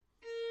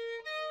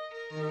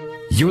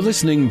You're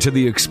listening to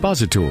the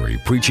expository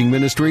preaching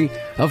ministry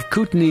of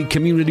Kootenai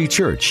Community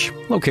Church,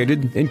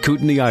 located in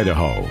Kootenai,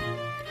 Idaho.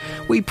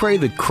 We pray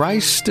that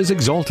Christ is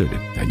exalted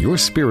and your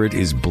spirit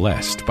is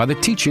blessed by the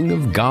teaching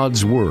of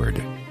God's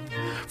Word.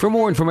 For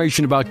more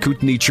information about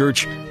Kootenai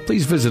Church,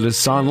 please visit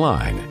us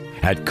online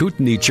at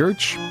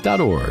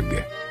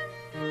kootenaichurch.org.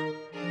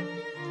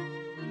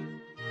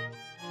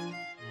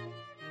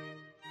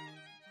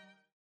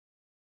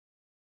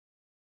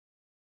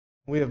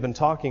 We have been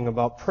talking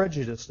about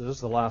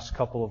prejudices the last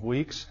couple of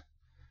weeks.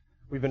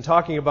 We've been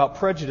talking about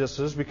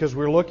prejudices because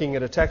we're looking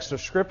at a text of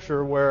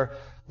Scripture where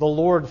the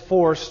Lord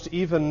forced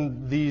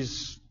even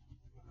these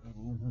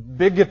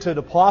bigoted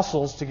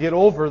apostles to get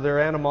over their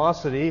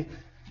animosity,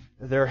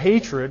 their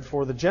hatred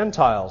for the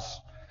Gentiles.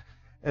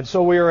 And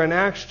so we are in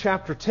Acts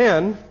chapter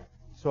 10,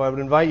 so I would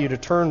invite you to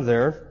turn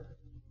there.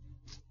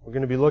 We're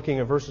going to be looking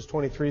at verses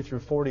 23 through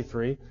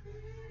 43.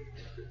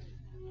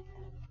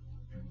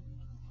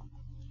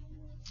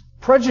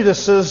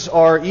 Prejudices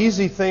are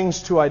easy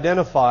things to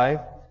identify,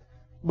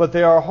 but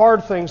they are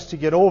hard things to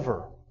get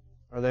over.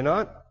 Are they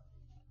not?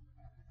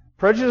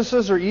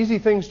 Prejudices are easy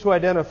things to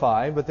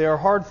identify, but they are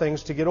hard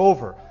things to get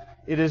over.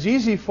 It is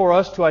easy for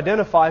us to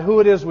identify who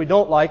it is we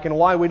don't like and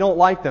why we don't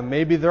like them.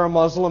 Maybe they're a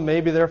Muslim,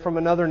 maybe they're from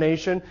another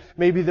nation,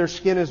 maybe their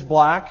skin is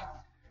black.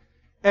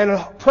 And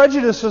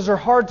prejudices are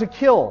hard to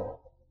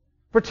kill,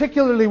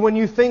 particularly when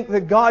you think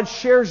that God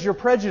shares your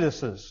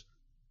prejudices.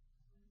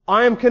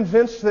 I am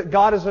convinced that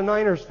God is a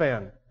Niners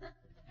fan.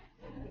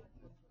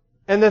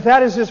 And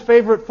that is His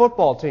favorite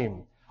football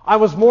team. I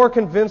was more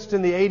convinced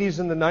in the 80s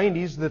and the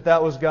 90s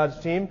that was God's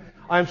team.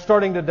 I'm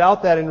starting to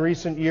doubt that in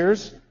recent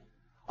years.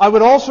 I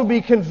would also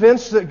be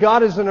convinced that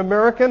God is an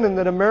American and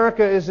that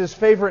America is His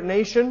favorite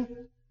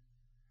nation.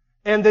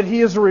 And that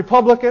He is a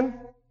Republican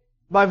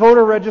by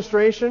voter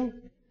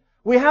registration.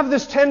 We have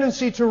this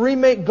tendency to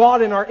remake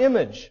God in our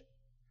image.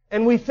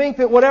 And we think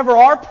that whatever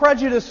our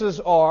prejudices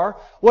are,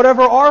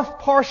 whatever our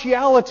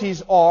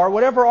partialities are,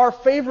 whatever our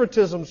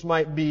favoritisms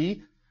might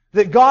be,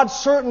 that God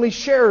certainly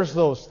shares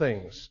those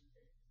things.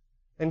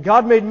 And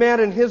God made man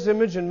in His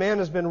image, and man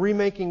has been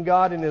remaking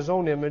God in his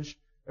own image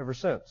ever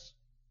since.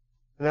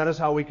 And that is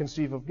how we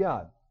conceive of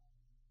God.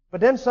 But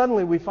then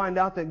suddenly we find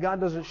out that God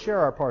doesn't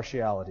share our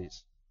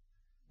partialities.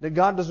 That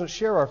God doesn't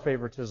share our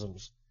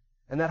favoritisms.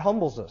 And that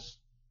humbles us.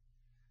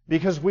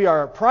 Because we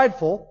are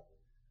prideful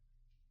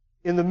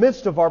in the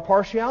midst of our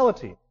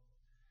partiality.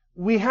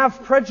 We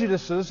have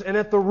prejudices, and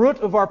at the root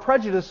of our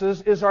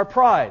prejudices is our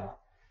pride.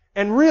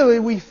 And really,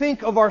 we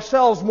think of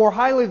ourselves more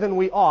highly than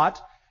we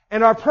ought,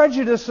 and our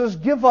prejudices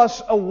give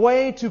us a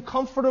way to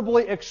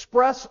comfortably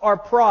express our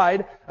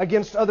pride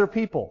against other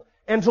people,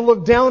 and to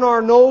look down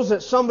our nose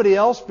at somebody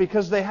else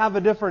because they have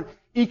a different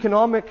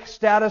economic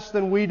status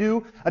than we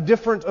do, a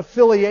different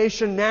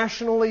affiliation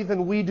nationally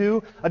than we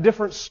do, a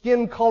different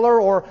skin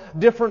color or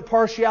different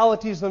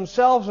partialities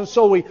themselves, and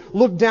so we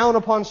look down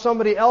upon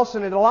somebody else,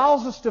 and it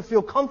allows us to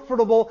feel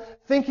comfortable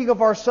thinking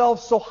of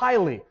ourselves so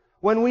highly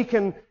when we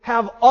can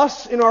have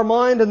us in our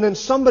mind and then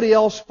somebody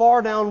else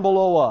far down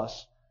below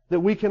us,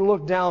 that we can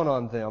look down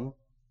on them.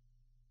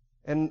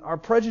 And our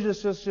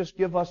prejudices just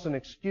give us an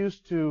excuse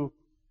to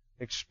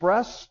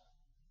express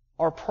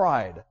our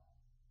pride.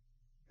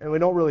 And we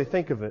don't really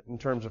think of it in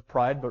terms of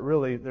pride, but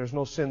really there's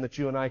no sin that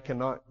you and I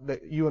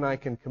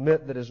can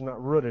commit that is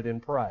not rooted in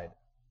pride.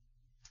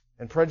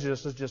 And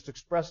prejudices just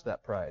express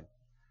that pride.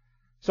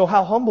 So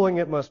how humbling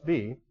it must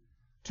be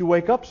to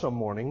wake up some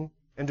morning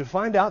and to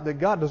find out that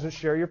God doesn't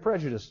share your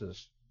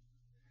prejudices.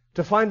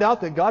 To find out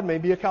that God may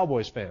be a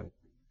Cowboys fan.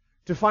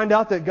 To find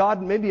out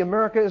that maybe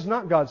America is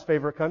not God's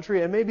favorite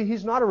country, and maybe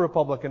He's not a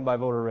Republican by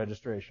voter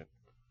registration.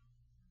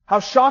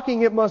 How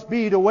shocking it must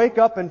be to wake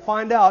up and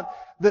find out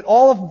that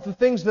all of the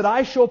things that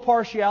I show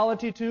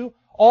partiality to,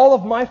 all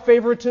of my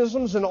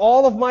favoritisms and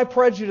all of my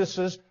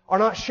prejudices are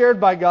not shared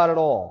by God at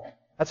all.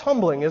 That's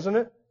humbling, isn't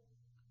it?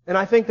 And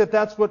I think that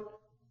that's what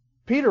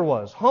Peter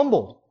was,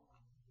 humbled.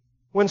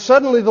 When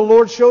suddenly the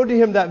Lord showed to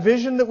him that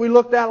vision that we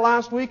looked at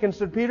last week and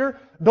said, Peter,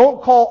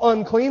 don't call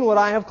unclean what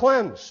I have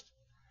cleansed.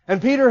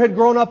 And Peter had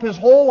grown up his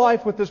whole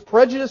life with this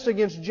prejudice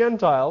against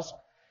Gentiles,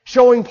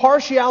 showing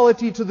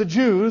partiality to the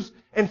Jews,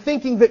 and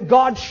thinking that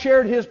God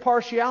shared his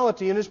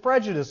partiality and his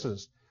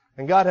prejudices.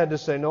 And God had to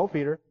say, no,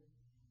 Peter,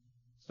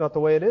 it's not the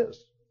way it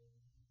is.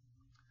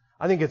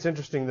 I think it's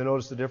interesting to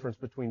notice the difference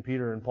between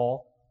Peter and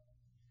Paul.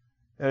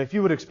 And if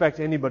you would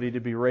expect anybody to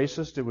be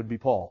racist, it would be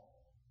Paul.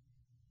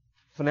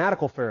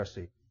 Fanatical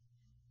Pharisee.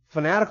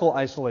 Fanatical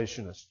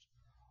isolationist.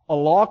 A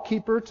law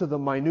keeper to the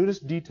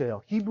minutest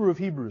detail. Hebrew of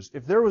Hebrews.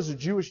 If there was a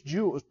Jewish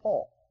Jew, it was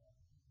Paul.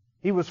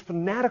 He was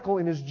fanatical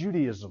in his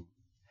Judaism.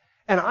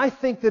 And I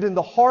think that in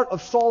the heart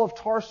of Saul of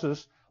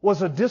Tarsus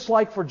was a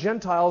dislike for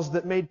Gentiles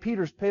that made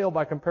Peter's pale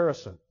by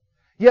comparison.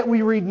 Yet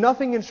we read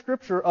nothing in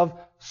Scripture of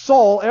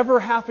Saul ever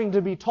having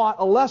to be taught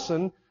a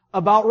lesson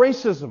about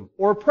racism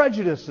or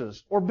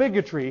prejudices or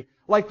bigotry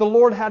like the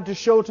Lord had to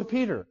show to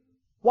Peter.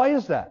 Why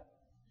is that?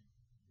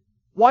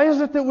 Why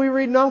is it that we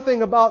read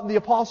nothing about the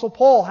Apostle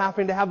Paul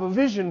having to have a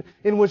vision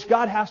in which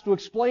God has to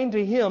explain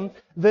to him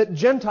that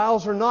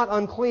Gentiles are not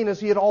unclean as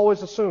he had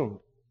always assumed?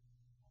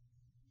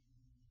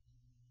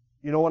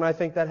 You know when I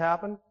think that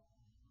happened?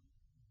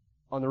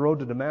 On the road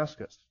to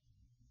Damascus.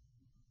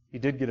 He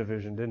did get a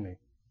vision, didn't he?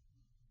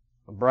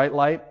 A bright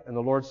light, and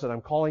the Lord said,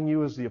 I'm calling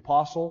you as the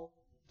apostle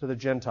to the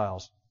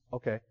Gentiles.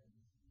 Okay.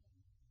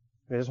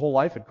 And his whole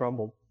life had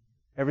crumbled.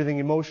 Everything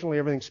emotionally,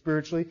 everything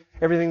spiritually,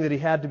 everything that he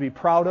had to be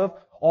proud of,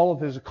 all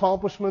of his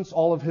accomplishments,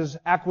 all of his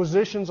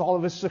acquisitions, all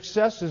of his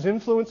success, his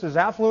influence, his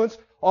affluence,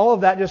 all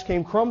of that just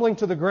came crumbling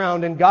to the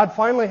ground, and God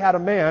finally had a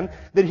man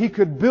that he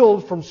could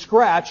build from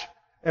scratch.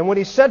 And when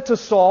he said to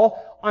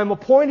Saul, I'm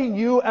appointing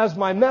you as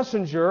my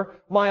messenger,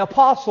 my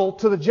apostle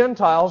to the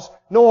Gentiles,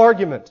 no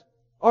argument.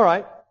 All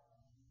right.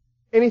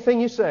 Anything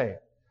you say.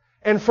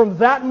 And from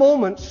that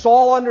moment,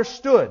 Saul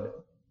understood,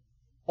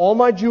 all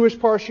my Jewish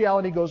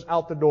partiality goes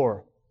out the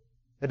door.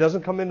 It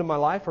doesn't come into my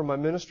life or my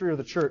ministry or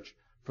the church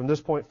from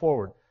this point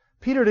forward.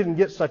 Peter didn't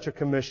get such a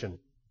commission.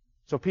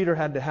 So Peter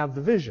had to have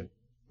the vision,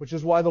 which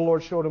is why the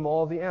Lord showed him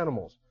all of the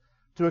animals,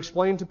 to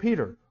explain to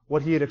Peter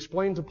what he had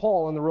explained to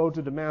Paul on the road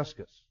to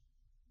Damascus.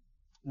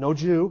 No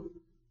Jew,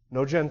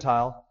 no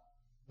Gentile.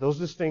 Those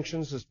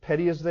distinctions, as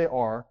petty as they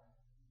are,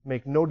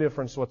 make no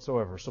difference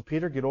whatsoever. So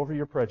Peter, get over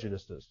your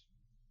prejudices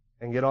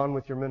and get on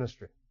with your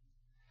ministry.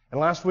 And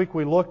last week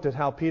we looked at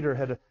how Peter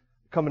had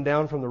come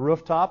down from the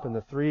rooftop and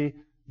the 3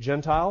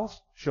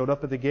 Gentiles showed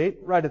up at the gate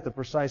right at the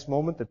precise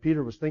moment that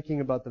Peter was thinking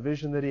about the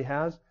vision that he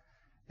has.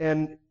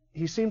 And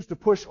he seems to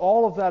push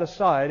all of that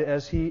aside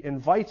as he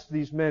invites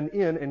these men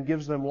in and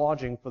gives them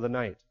lodging for the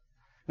night.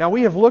 Now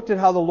we have looked at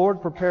how the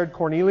Lord prepared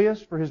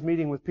Cornelius for his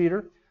meeting with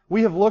Peter.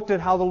 We have looked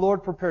at how the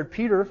Lord prepared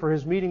Peter for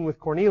his meeting with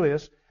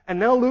Cornelius. And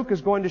now Luke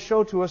is going to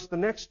show to us the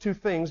next 2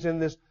 things in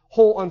this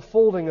whole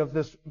unfolding of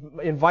this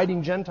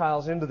inviting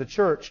Gentiles into the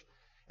church.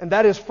 And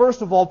that is,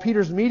 first of all,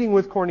 Peter's meeting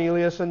with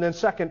Cornelius, and then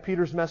second,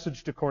 Peter's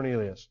message to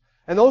Cornelius.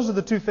 And those are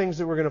the 2 things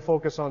that we're going to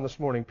focus on this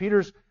morning.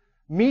 Peter's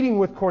meeting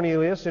with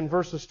Cornelius in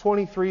verses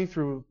 23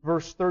 through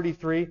verse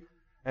 33,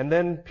 and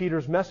then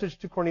Peter's message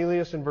to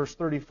Cornelius in verse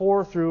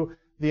 34 through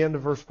the end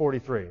of verse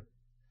 43.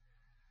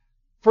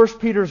 First,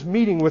 Peter's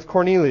meeting with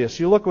Cornelius.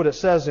 You look what it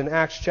says in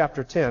Acts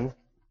chapter 10.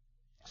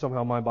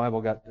 Somehow my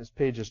Bible got, this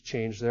page has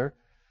changed there.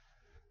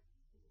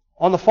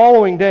 On the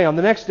following day, on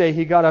the next day,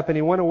 he got up and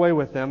he went away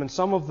with them, and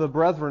some of the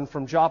brethren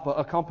from Joppa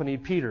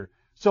accompanied Peter.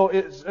 So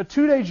it's a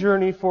 2-day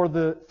journey for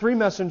the 3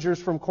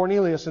 messengers from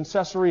Cornelius in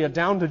Caesarea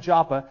down to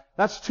Joppa.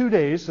 That's 2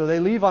 days, so they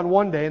leave on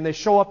one day and they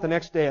show up the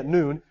next day at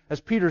noon as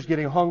Peter's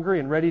getting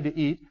hungry and ready to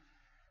eat.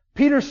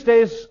 Peter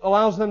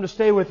allows them to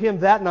stay with him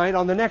that night.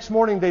 On the next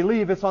morning they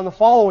leave. It's on the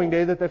following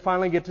day that they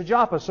finally get to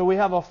Joppa. So we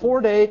have a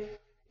 4-day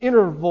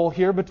interval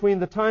here between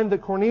the time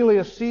that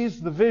Cornelius sees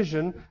the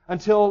vision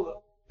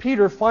until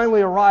Peter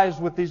finally arrives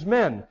with these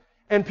men.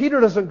 And Peter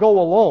doesn't go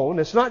alone.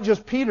 It's not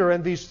just Peter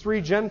and these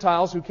 3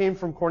 Gentiles who came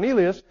from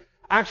Cornelius.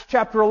 Acts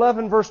chapter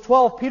 11, verse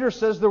 12, Peter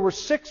says there were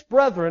 6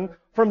 brethren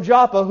from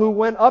Joppa who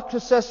went up to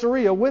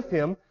Caesarea with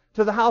him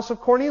to the house of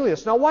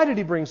Cornelius. Now, why did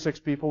he bring 6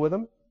 people with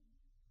him?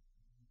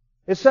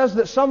 It says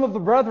that some of the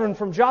brethren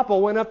from Joppa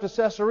went up to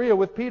Caesarea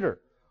with Peter.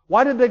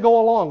 Why did they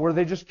go along? Were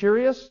they just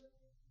curious?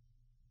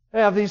 They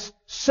have these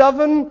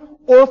 7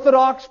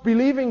 Orthodox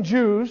believing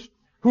Jews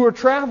who are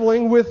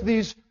traveling with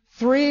these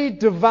 3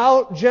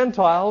 devout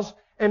Gentiles,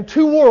 and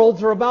 2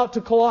 worlds are about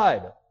to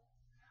collide.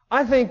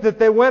 I think that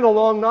they went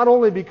along not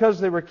only because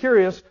they were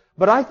curious,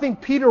 but I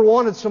think Peter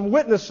wanted some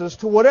witnesses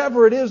to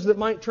whatever it is that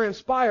might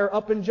transpire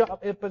up in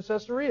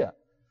Caesarea.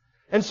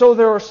 And so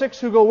there are 6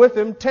 who go with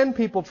him, 10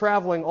 people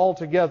traveling all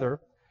together.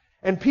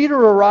 And Peter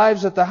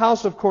arrives at the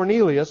house of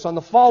Cornelius on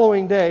the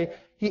following day.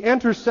 He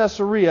enters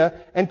Caesarea,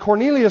 and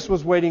Cornelius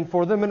was waiting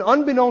for them. And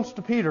unbeknownst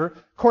to Peter,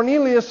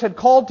 Cornelius had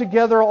called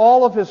together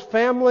all of his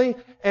family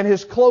and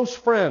his close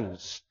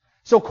friends.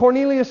 So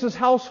Cornelius'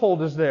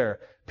 household is there.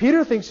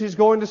 Peter thinks he's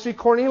going to see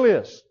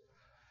Cornelius.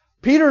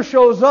 Peter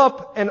shows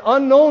up, and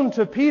unknown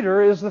to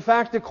Peter is the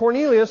fact that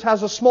Cornelius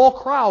has a small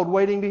crowd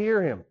waiting to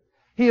hear him.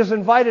 He has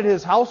invited,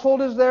 his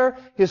household is there,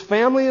 his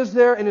family is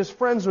there, and his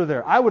friends are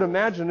there. I would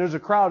imagine there's a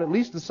crowd at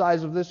least the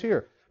size of this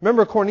here.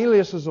 Remember,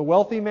 Cornelius is a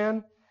wealthy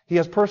man. He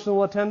has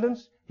personal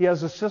attendants. He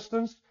has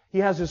assistants. He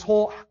has his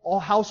whole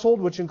household,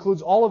 which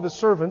includes all of his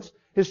servants,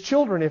 his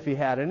children if he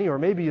had any, or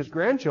maybe his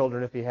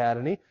grandchildren if he had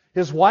any,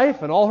 his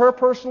wife and all her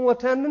personal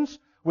attendants.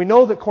 We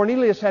know that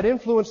Cornelius had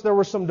influence. There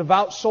were some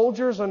devout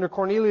soldiers under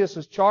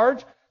Cornelius'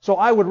 charge, so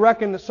I would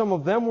reckon that some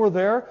of them were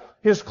there.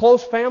 His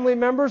close family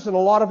members and a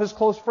lot of his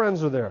close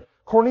friends are there.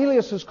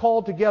 Cornelius has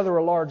called together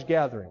a large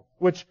gathering,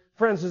 which,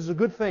 friends, is a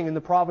good thing in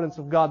the providence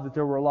of God that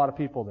there were a lot of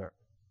people there.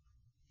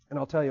 And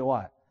I'll tell you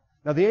why.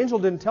 Now, the angel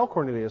didn't tell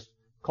Cornelius,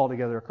 call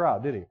together a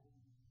crowd, did he?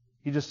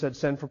 He just said,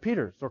 send for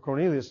Peter. So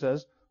Cornelius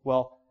says,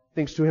 well,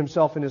 thinks to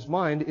himself in his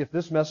mind, if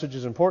this message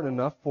is important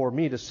enough for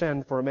me to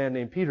send for a man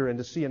named Peter and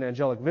to see an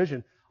angelic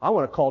vision, I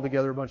want to call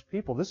together a bunch of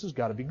people. This has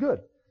got to be good.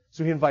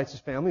 So he invites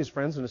his family, his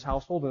friends, and his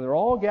household, and they're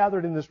all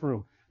gathered in this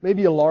room.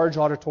 Maybe a large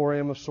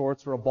auditorium of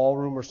sorts or a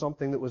ballroom or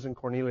something that was in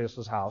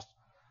Cornelius' house.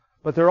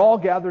 But they're all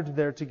gathered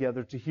there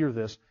together to hear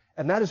this,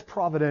 and that is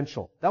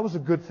providential. That was a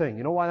good thing.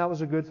 You know why that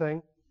was a good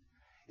thing?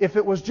 If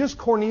it was just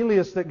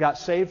Cornelius that got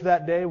saved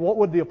that day, what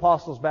would the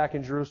apostles back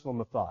in Jerusalem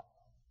have thought?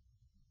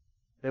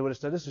 They would have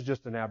said, this is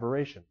just an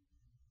aberration.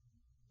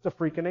 It's a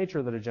freak of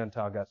nature that a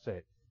Gentile got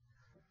saved.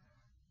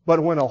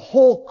 But when a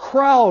whole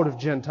crowd of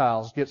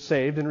Gentiles get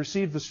saved and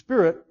receive the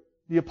Spirit,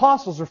 the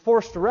apostles are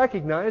forced to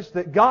recognize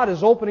that God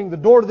is opening the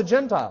door to the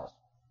Gentiles.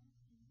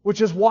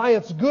 Which is why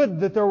it's good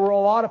that there were a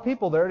lot of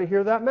people there to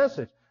hear that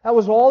message. That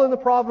was all in the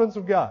providence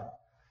of God.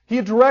 He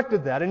had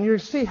directed that, and you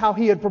see how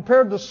He had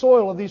prepared the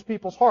soil of these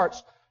people's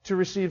hearts to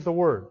receive the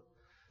Word.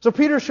 So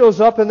Peter shows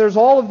up, and there's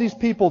all of these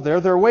people there.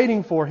 They're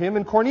waiting for him,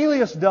 and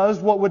Cornelius does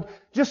what would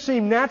just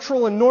seem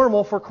natural and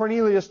normal for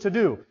Cornelius to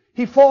do.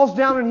 He falls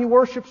down and he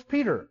worships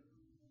Peter.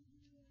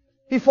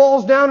 He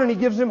falls down and he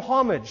gives him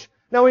homage.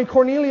 Now in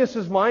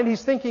Cornelius' mind,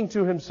 he's thinking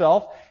to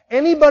himself,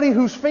 anybody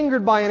who's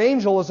fingered by an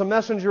angel as a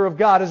messenger of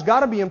God has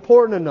got to be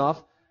important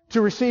enough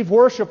to receive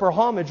worship or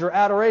homage or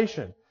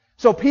adoration.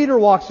 So Peter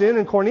walks in,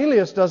 and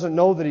Cornelius doesn't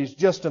know that he's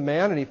just a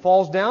man, and he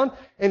falls down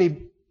and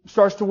he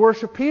starts to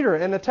worship Peter.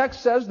 And the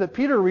text says that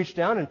Peter reached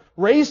down and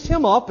raised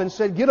him up and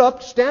said, get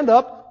up, stand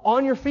up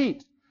on your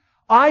feet.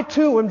 I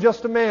too am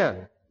just a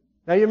man.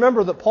 Now you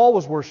remember that Paul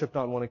was worshipped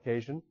on one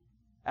occasion.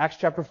 Acts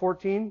chapter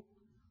 14.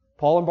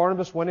 Paul and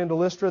Barnabas went into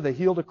Lystra, they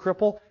healed a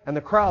cripple, and the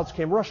crowds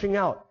came rushing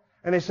out.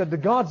 And they said, the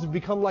gods have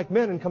become like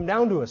men and come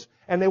down to us.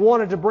 And they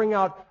wanted to bring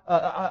out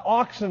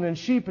oxen and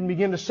sheep and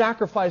begin to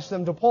sacrifice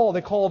them to Paul.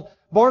 They called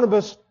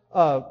Barnabas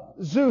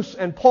Zeus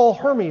and Paul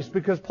Hermes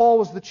because Paul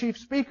was the chief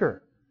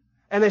speaker.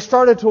 And they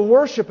started to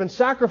worship and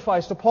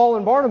sacrifice to Paul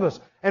and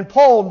Barnabas. And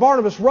Paul and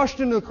Barnabas rushed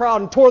into the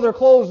crowd and tore their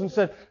clothes and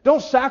said,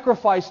 don't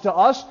sacrifice to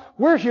us.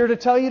 We're here to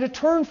tell you to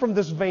turn from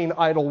this vain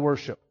idol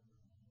worship.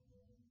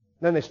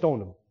 Then they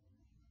stoned them.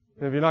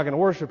 And if you're not going to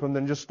worship them,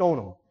 then just stone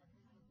them.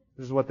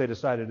 This is what they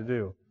decided to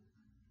do.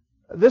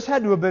 This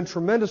had to have been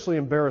tremendously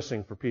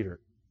embarrassing for Peter.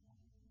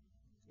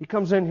 He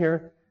comes in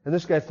here, and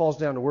this guy falls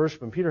down to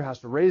worship, and Peter has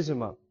to raise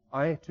him up.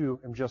 I, too,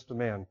 am just a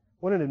man.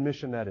 What an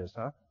admission that is,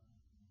 huh?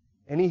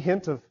 Any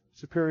hint of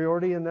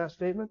superiority in that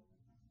statement?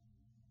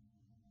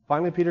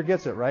 Finally, Peter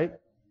gets it, right?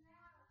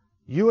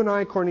 You and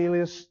I,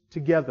 Cornelius,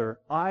 together,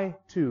 I,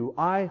 too,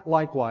 I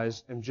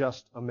likewise am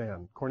just a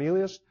man.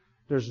 Cornelius,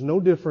 there's no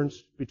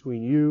difference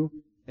between you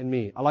and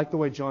me. I like the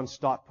way John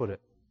Stott put it.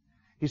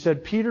 He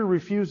said, Peter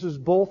refuses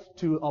both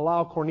to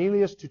allow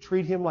Cornelius to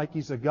treat him like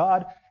he's a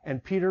god,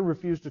 and Peter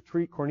refused to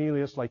treat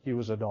Cornelius like he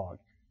was a dog.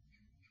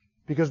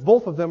 Because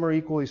both of them are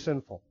equally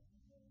sinful.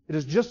 It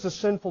is just as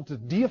sinful to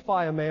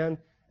deify a man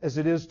as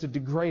it is to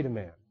degrade a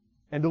man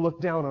and to look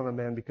down on a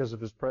man because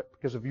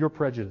of your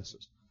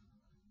prejudices.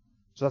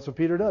 So that's what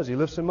Peter does. He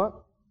lifts him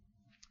up.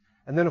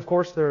 And then, of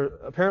course,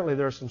 apparently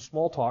there's some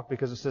small talk,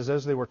 because it says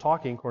as they were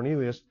talking,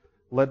 Cornelius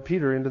led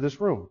Peter into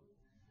this room.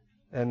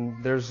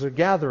 And there's a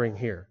gathering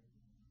here.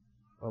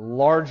 A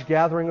large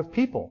gathering of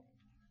people.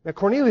 Now,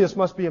 Cornelius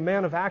must be a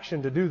man of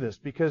action to do this,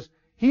 because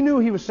he knew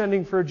he was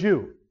sending for a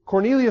Jew.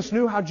 Cornelius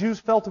knew how Jews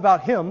felt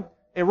about him,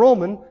 a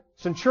Roman,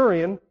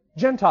 centurion,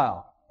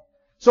 Gentile.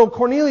 So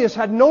Cornelius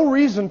had no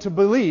reason to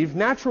believe,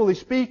 naturally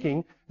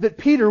speaking, that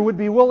Peter would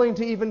be willing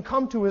to even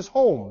come to his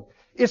home.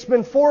 It's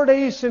been 4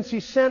 days since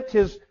he sent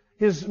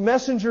his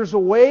messengers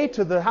away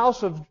to the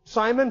house of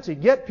Simon to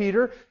get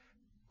Peter.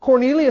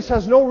 Cornelius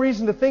has no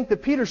reason to think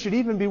that Peter should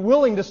even be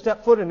willing to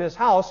step foot in his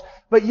house.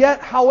 But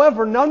yet,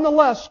 however,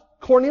 nonetheless,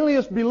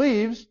 Cornelius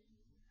believes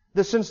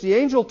that since the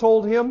angel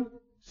told him,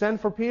 send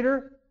for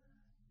Peter,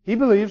 he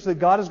believes that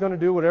God is going to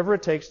do whatever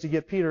it takes to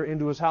get Peter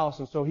into his house.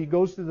 And so he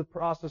goes through the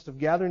process of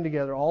gathering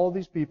together all of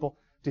these people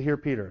to hear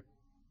Peter,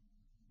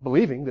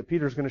 believing that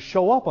Peter's going to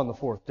show up on the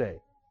fourth day.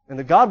 And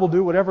that God will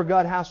do whatever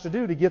God has to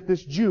do to get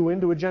this Jew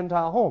into a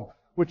Gentile home,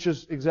 which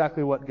is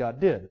exactly what God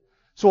did.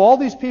 So all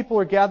these people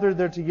are gathered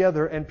there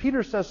together, and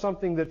Peter says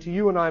something that to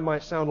you and I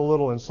might sound a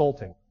little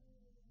insulting.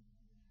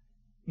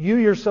 You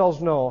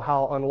yourselves know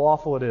how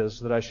unlawful it is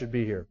that I should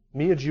be here.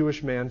 Me, a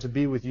Jewish man, to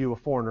be with you, a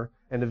foreigner,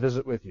 and to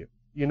visit with you.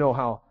 You know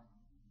how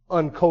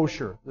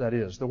unkosher that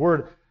is. The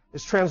word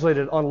is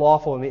translated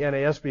unlawful in the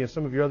NASB and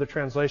some of your other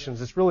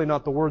translations. It's really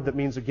not the word that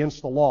means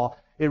against the law.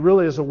 It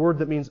really is a word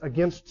that means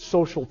against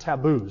social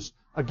taboos,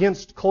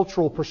 against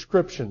cultural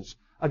prescriptions,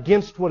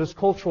 against what is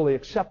culturally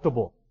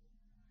acceptable.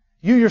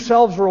 You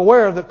yourselves are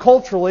aware that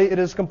culturally it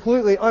is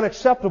completely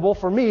unacceptable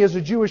for me as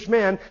a Jewish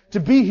man to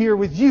be here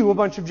with you, a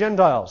bunch of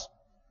Gentiles.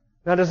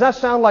 Now, does that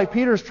sound like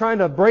Peter's trying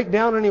to break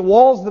down any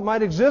walls that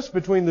might exist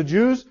between the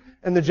Jews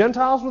and the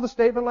Gentiles with a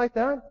statement like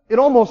that? It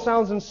almost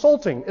sounds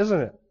insulting,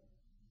 isn't it?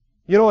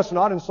 You know it's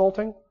not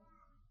insulting?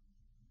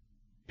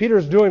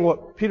 Peter's doing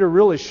what Peter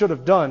really should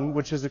have done,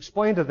 which is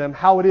explain to them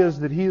how it is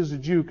that he as a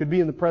Jew could be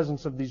in the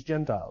presence of these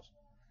Gentiles.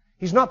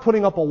 He's not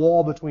putting up a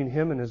wall between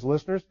him and his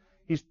listeners.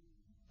 He's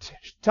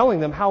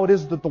telling them how it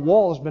is that the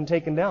wall has been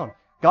taken down.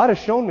 God has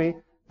shown me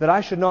that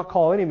I should not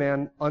call any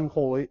man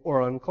unholy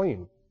or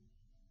unclean.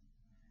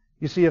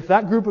 You see, if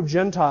that group of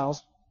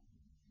Gentiles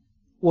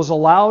was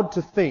allowed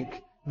to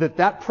think that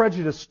that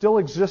prejudice still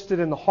existed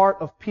in the heart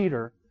of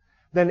Peter,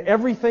 then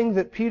everything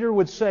that Peter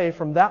would say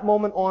from that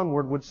moment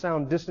onward would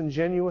sound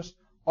disingenuous,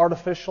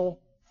 artificial,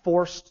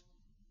 forced,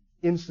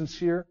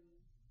 insincere.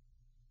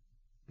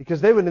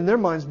 Because they would in their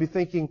minds be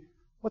thinking,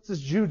 what's this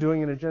Jew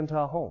doing in a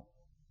Gentile home?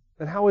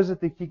 And how is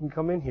it that he can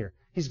come in here?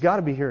 He's got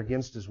to be here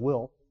against his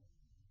will.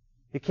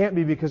 It can't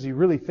be because he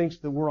really thinks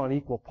that we're on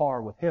equal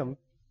par with him,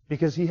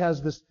 because he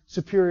has this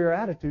superior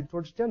attitude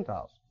towards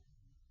Gentiles.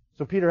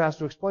 So Peter has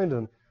to explain to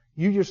them,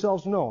 you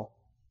yourselves know,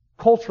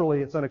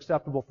 culturally it's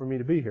unacceptable for me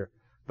to be here.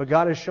 But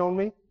God has shown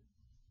me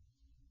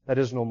that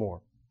is no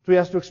more. So he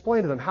has to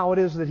explain to them how it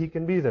is that he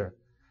can be there.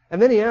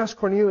 And then he asks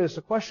Cornelius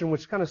a question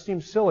which kind of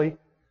seems silly.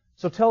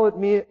 So tell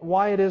me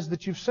why it is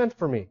that you've sent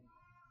for me.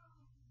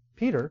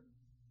 Peter,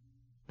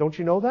 don't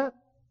you know that?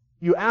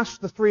 You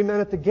asked the 3 men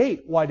at the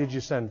gate, why did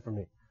you send for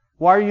me?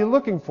 Why are you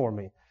looking for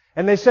me?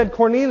 And they said,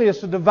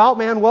 Cornelius, a devout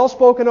man, well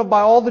spoken of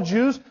by all the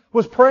Jews,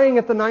 was praying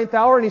at the 9th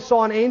hour, and he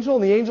saw an angel,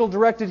 and the angel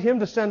directed him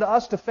to send to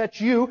us to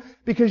fetch you,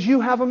 because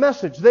you have a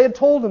message. They had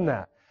told him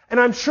that. And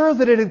I'm sure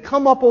that it had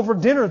come up over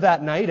dinner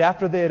that night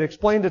after they had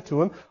explained it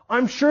to him.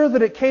 I'm sure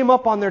that it came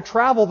up on their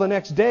travel the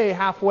next day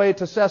halfway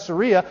to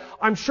Caesarea.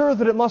 I'm sure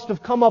that it must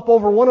have come up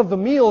over one of the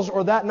meals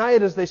or that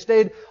night as they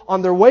stayed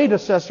on their way to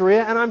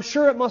Caesarea. And I'm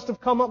sure it must have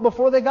come up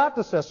before they got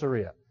to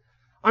Caesarea.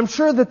 I'm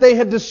sure that they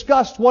had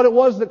discussed what it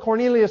was that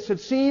Cornelius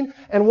had seen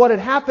and what had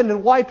happened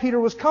and why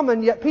Peter was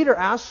coming. Yet Peter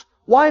asks,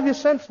 why have you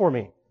sent for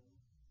me?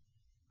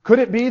 Could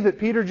it be that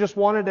Peter just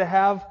wanted to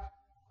have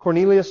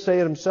Cornelius say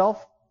it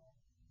himself?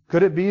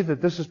 Could it be that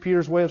this is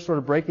Peter's way of sort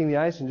of breaking the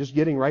ice and just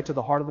getting right to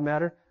the heart of the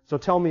matter? So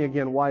tell me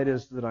again why it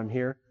is that I'm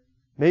here.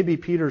 Maybe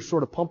Peter's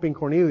sort of pumping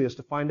Cornelius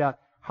to find out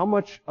how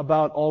much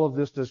about all of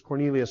this does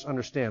Cornelius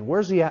understand?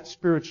 Where's he at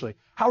spiritually?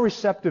 How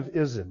receptive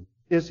is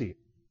he?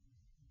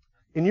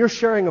 In your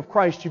sharing of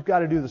Christ, you've got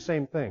to do the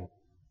same thing.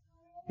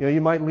 You know,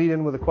 you might lead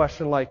in with a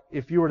question like,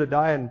 if you were to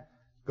die and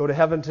go to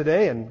heaven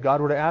today and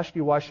God were to ask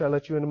you, why should I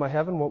let you into my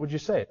heaven? What would you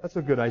say? That's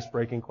a good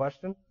ice-breaking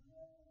question.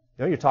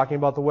 You know, you're talking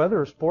about the weather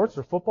or sports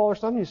or football or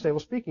something. You say, well,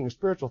 speaking of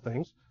spiritual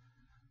things,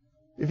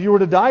 if you were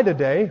to die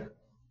today,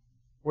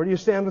 where do you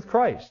stand with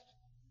Christ?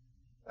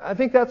 I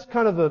think that's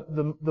kind of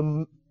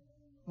the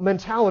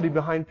mentality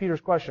behind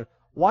Peter's question.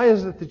 Why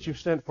is it that you've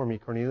sent for me,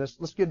 Cornelius?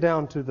 Let's get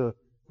down to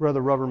where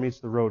the rubber meets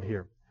the road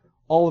here.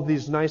 All of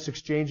these nice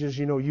exchanges,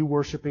 you know, you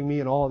worshiping me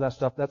and all of that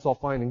stuff, that's all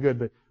fine and good,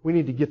 but we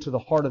need to get to the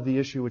heart of the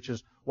issue, which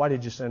is, why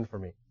did you send for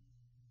me?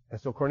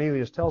 And so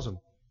Cornelius tells him,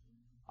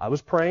 I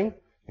was praying.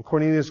 And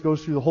Cornelius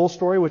goes through the whole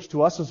story, which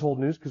to us is old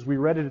news because we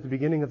read it at the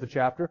beginning of the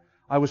chapter.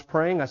 I was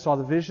praying, I saw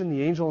the vision,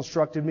 the angel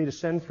instructed me to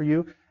send for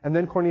you. And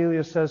then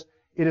Cornelius says,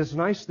 it is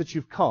nice that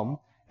you've come,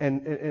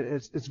 and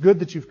it's good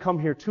that you've come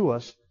here to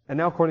us. And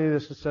now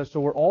Cornelius says,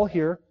 so we're all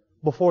here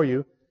before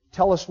you.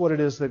 Tell us what it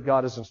is that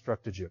God has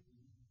instructed you.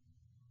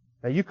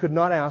 Now you could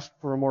not ask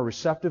for a more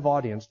receptive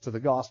audience to the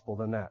gospel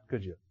than that,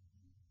 could you?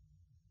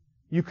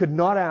 You could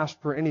not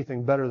ask for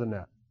anything better than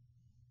that.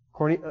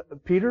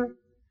 Peter,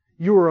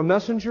 you are a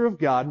messenger of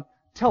God.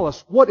 Tell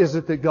us, what is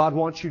it that God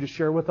wants you to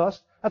share with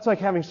us? That's like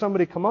having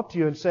somebody come up to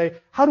you and say,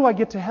 how do I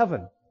get to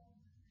heaven?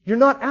 You're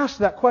not asked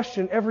that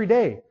question every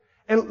day.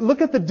 And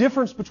look at the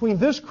difference between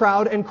this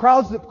crowd and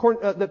crowds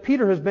that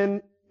Peter has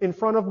been in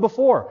front of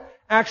before.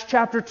 Acts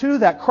chapter 2,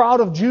 that crowd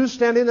of Jews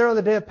standing there on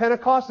the day of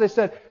Pentecost, they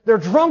said, they're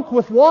drunk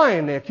with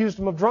wine. They accused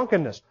him of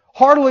drunkenness.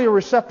 Hardly a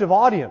receptive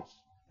audience.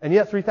 And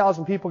yet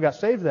 3,000 people got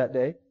saved that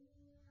day.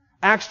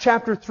 Acts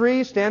chapter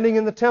 3, standing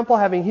in the temple,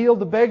 having healed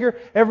the beggar,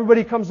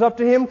 everybody comes up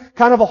to him,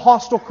 kind of a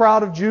hostile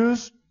crowd of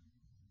Jews.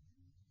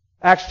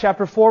 Acts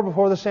chapter 4,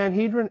 before the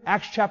Sanhedrin.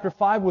 Acts chapter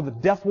 5, with a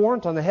death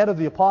warrant on the head of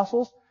the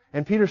apostles.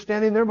 And Peter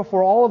standing there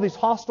before all of these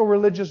hostile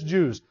religious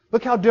Jews.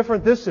 Look how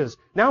different this is.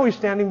 Now he's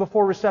standing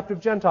before receptive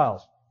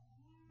Gentiles.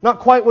 Not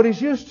quite what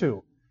he's used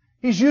to.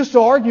 He's used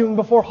to arguing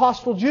before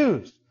hostile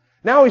Jews.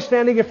 Now he's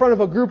standing in front of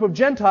a group of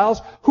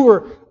Gentiles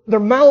their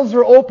mouths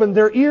are open,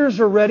 their ears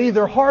are ready,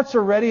 their hearts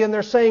are ready, and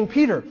they're saying,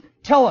 Peter,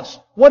 tell us,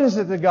 what is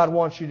it that God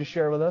wants you to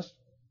share with us?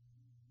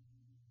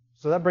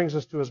 So that brings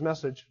us to his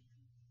message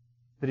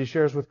that he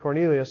shares with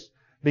Cornelius,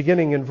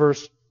 beginning in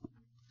verse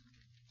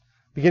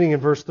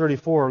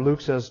 34.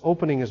 Luke says,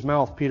 opening his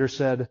mouth, Peter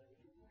said.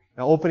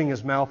 Now, opening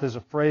his mouth is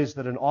a phrase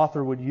that an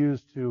author would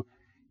use to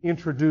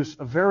introduce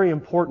a very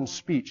important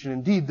speech. And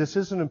indeed, this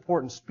is an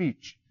important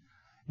speech,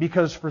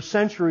 because for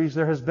centuries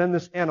there has been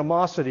this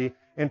animosity,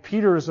 and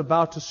Peter is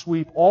about to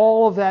sweep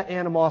all of that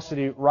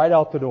animosity right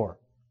out the door.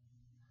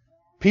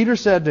 Peter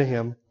said to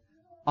him,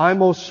 I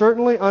most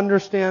certainly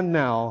understand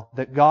now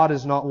that God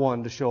is not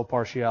one to show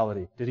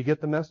partiality. Did he get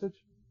the message?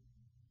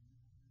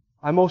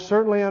 I most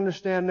certainly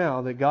understand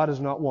now that God is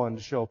not one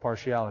to show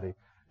partiality.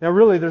 Now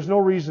really, there's no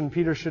reason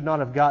Peter should not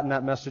have gotten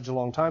that message a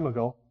long time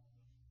ago,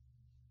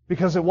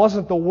 because it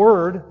wasn't the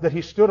word that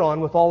he stood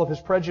on with all of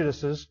his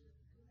prejudices.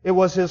 It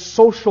was his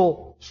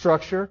social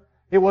structure.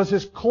 It was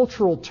his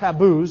cultural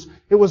taboos.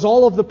 It was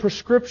all of the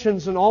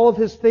prescriptions and all of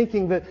his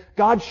thinking that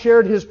God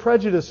shared his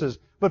prejudices.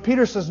 But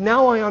Peter says,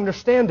 now I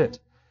understand it.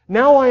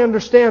 Now I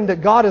understand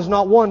that God is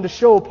not one to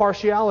show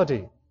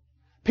partiality.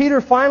 Peter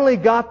finally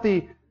got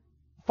the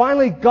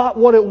finally got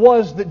what it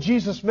was that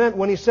Jesus meant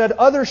when He said,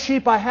 "Other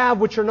sheep I have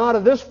which are not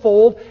of this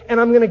fold,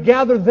 and I'm going to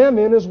gather them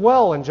in as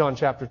well," in John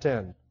chapter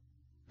 10.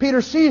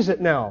 Peter sees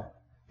it now.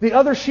 The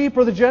other sheep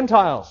are the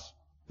Gentiles.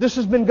 This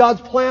has been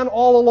God's plan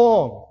all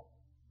along.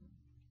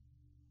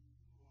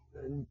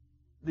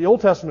 The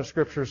Old Testament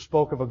Scriptures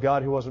spoke of a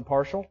God who wasn't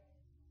partial,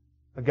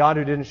 a God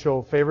who didn't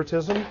show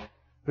favoritism,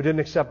 who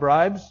didn't accept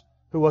bribes,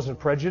 who wasn't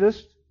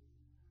prejudiced.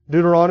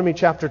 Deuteronomy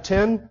chapter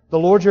 10, "The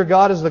Lord your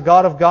God is the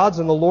God of gods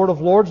and the Lord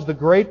of lords, the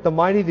great, the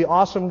mighty, the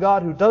awesome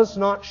God who does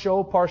not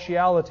show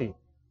partiality."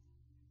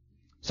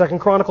 2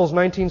 Chronicles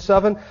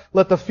 19:7,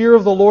 "Let the fear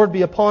of the Lord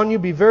be upon you.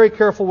 Be very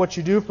careful what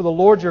you do, for the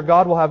Lord your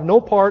God will have no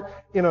part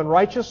in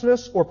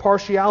unrighteousness or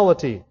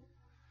partiality."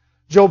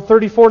 Job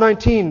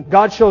 34:19,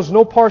 "God shows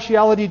no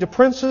partiality to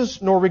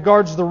princes, nor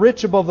regards the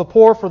rich above the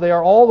poor, for they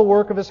are all the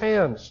work of His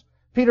hands."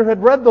 Peter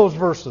had read those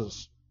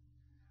verses.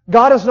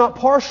 God is not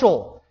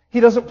partial. He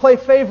doesn't play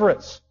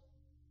favorites.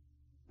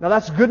 Now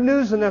that's good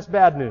news and that's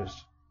bad news.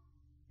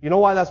 You know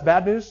why that's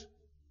bad news?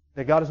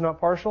 That God is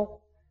not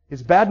partial?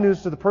 It's bad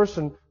news to the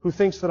person who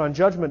thinks that on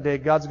Judgment Day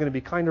God's going to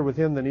be kinder with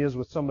him than He is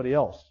with somebody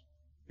else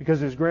because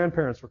his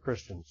grandparents were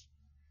Christians,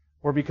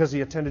 or because he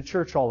attended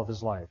church all of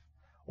his life,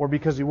 or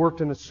because he worked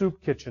in a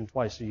soup kitchen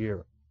twice a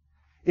year.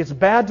 It's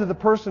bad to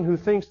the person who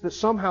thinks that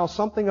somehow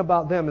something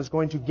about them is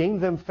going to gain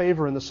them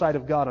favor in the sight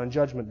of God on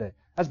Judgment Day.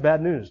 That's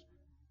bad news.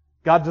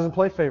 God doesn't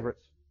play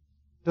favorites.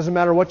 Doesn't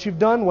matter what you've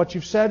done, what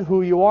you've said,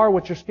 who you are,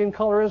 what your skin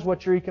color is,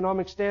 what your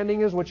economic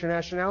standing is, what your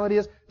nationality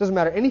is. Doesn't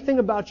matter. Anything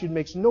about you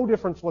makes no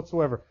difference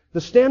whatsoever.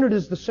 The standard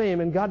is the same,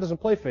 and God doesn't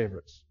play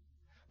favorites.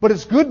 But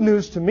it's good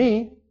news to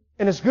me,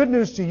 and it's good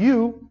news to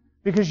you,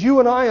 because you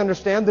and I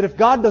understand that if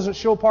God doesn't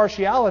show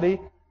partiality,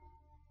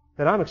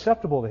 then I'm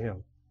acceptable to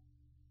Him.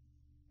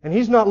 And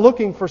He's not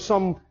looking for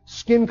some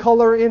skin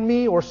color in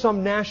me, or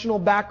some national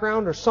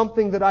background, or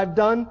something that I've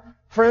done.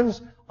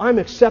 Friends, I'm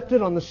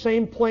accepted on the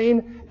same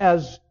plane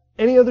as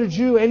any other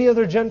Jew, any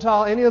other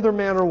Gentile, any other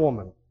man or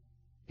woman.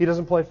 He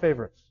doesn't play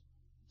favorites.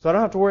 So I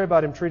don't have to worry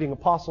about Him treating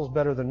apostles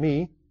better than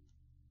me,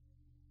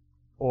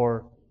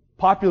 or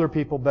popular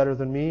people better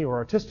than me, or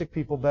artistic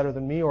people better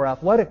than me, or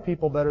athletic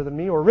people better than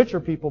me, or richer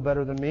people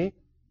better than me.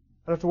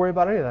 I don't have to worry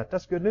about any of that.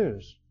 That's good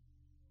news.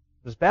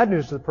 It's bad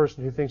news to the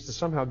person who thinks that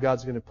somehow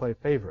God's going to play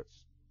favorites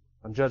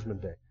on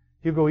Judgment Day.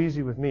 He'll go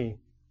easy with me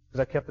because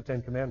I kept the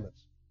Ten Commandments.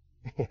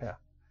 Yeah.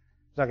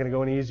 It's not going to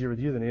go any easier with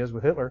you than He is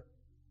with Hitler.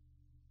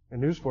 And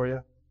news for you,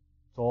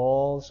 it's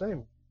all the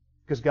same.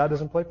 Because God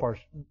doesn't play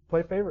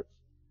favorites.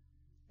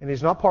 And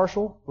He's not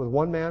partial with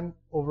one man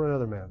over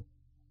another man.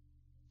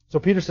 So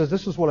Peter says,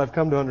 this is what I've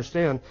come to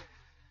understand,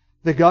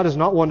 that God is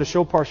not one to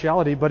show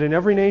partiality, but in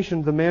every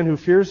nation the man who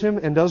fears Him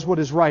and does what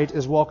is right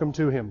is welcome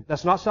to Him.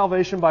 That's not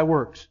salvation by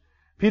works.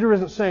 Peter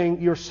isn't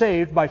saying you're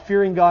saved by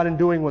fearing God and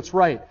doing what's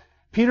right.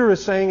 Peter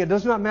is saying it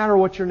does not matter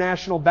what your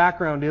national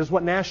background is,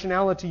 what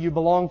nationality you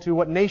belong to,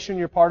 what nation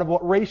you're part of,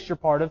 what race you're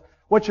part of,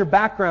 what your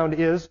background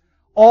is.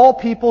 All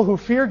people who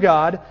fear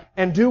God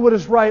and do what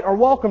is right are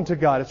welcome to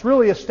God. It's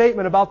really a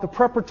statement about the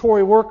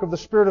preparatory work of the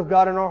Spirit of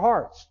God in our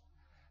hearts.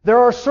 There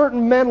are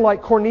certain men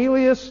like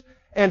Cornelius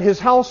and his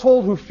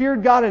household who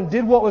feared God and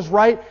did what was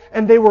right,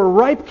 and they were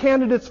ripe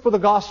candidates for the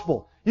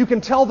gospel. You can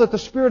tell that the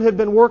Spirit had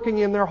been working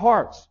in their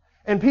hearts.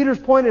 And Peter's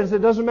point is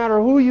it doesn't matter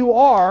who you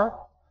are,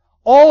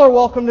 all are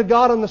welcome to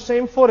God on the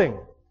same footing.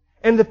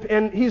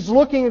 And he's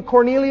looking at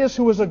Cornelius,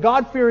 who was a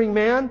God-fearing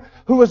man,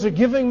 who was a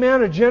giving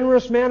man, a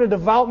generous man, a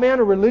devout man,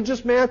 a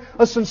religious man,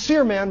 a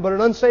sincere man, but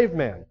an unsaved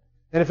man.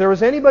 And if there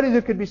was anybody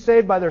that could be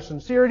saved by their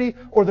sincerity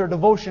or their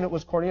devotion, it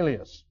was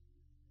Cornelius.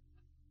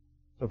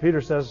 So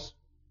Peter says,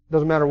 it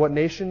doesn't matter what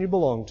nation you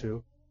belong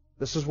to,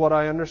 this is what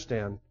I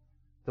understand.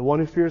 The one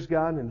who fears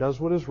God and does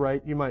what is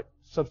right, you might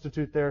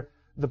substitute there,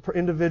 the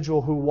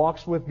individual who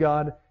walks with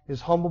God,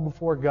 is humble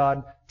before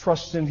God,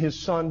 trusts in His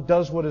Son,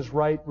 does what is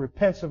right,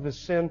 repents of his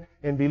sin,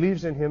 and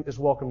believes in Him, is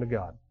welcome to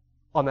God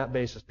on that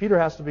basis. Peter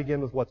has to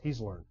begin with what he's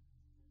learned.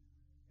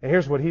 And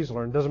here's what he's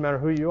learned. Doesn't matter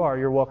who you are,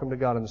 you're welcome to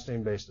God on the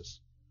same basis.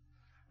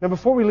 Now,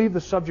 before we leave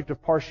the subject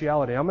of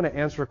partiality, I'm going to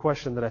answer a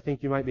question that I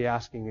think you might be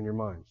asking in your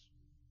minds.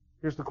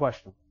 Here's the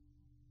question.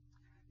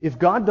 If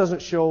God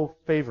doesn't show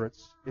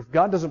favorites, if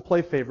God doesn't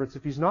play favorites,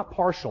 if He's not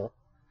partial,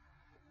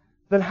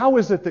 then how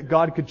is it that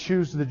God could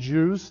choose the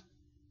Jews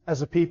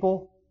as a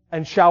people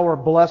and shower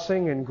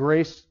blessing and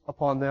grace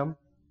upon them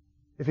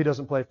if He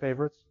doesn't play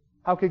favorites?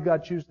 How could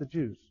God choose the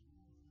Jews?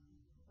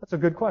 That's a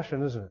good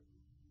question, isn't it?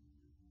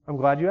 I'm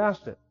glad you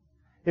asked it.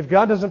 If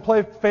God doesn't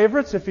play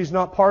favorites, if He's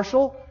not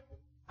partial,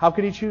 how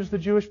could He choose the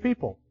Jewish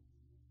people?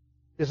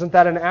 Isn't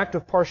that an act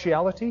of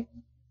partiality?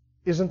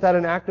 Isn't that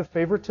an act of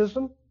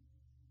favoritism?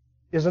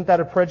 Isn't that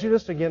a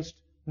prejudice against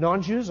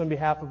non-Jews on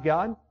behalf of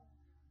God?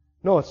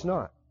 No, it's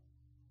not.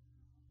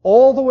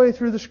 All the way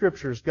through the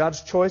Scriptures,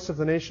 God's choice of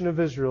the nation of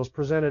Israel is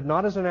presented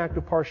not as an act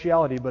of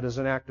partiality, but as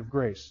an act of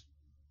grace.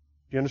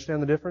 Do you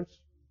understand the difference?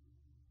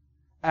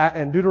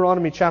 In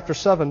Deuteronomy chapter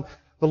 7,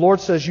 The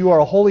Lord says, you are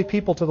a holy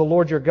people to the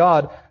Lord your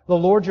God. The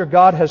Lord your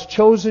God has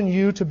chosen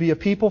you to be a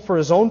people for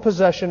His own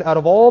possession out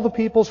of all the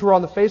peoples who are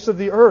on the face of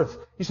the earth.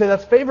 You say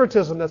that's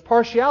favoritism, that's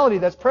partiality,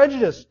 that's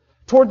prejudice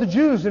toward the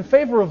Jews in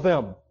favor of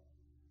them.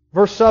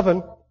 Verse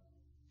 7,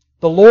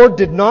 the Lord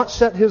did not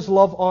set His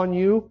love on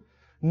you,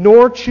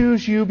 nor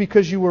choose you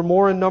because you were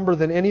more in number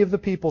than any of the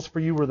peoples, for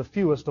you were the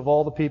fewest of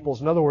all the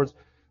peoples. In other words,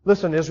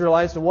 listen,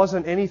 Israelites, it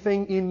wasn't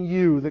anything in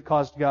you that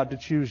caused God to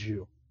choose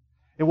you.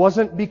 It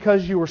wasn't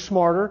because you were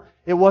smarter.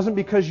 It wasn't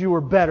because you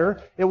were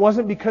better. It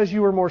wasn't because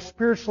you were more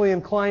spiritually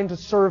inclined to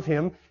serve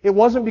Him. It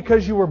wasn't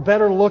because you were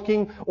better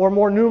looking or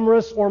more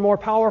numerous or more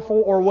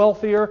powerful or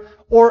wealthier.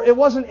 Or it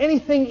wasn't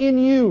anything in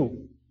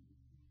you.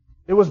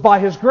 It was by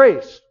His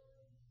grace.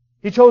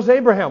 He chose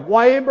Abraham.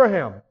 Why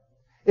Abraham?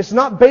 It's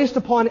not based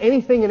upon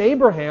anything in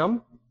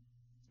Abraham.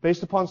 It's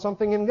based upon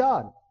something in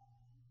God.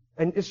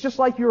 And it's just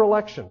like your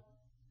election.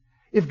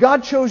 If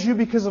God chose you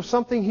because of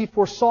something He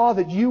foresaw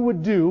that you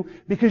would do,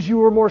 because you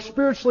were more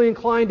spiritually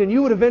inclined and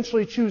you would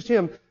eventually choose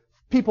Him,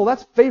 people,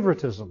 that's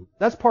favoritism.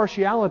 That's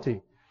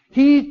partiality.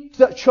 He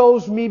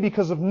chose me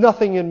because of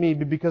nothing in me,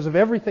 but because of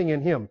everything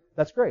in Him.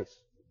 That's grace.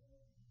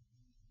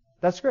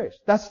 That's grace.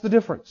 That's the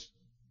difference.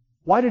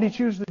 Why did He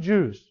choose the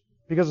Jews?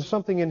 Because of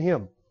something in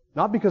Him.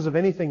 Not because of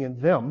anything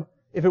in them.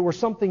 If it were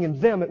something in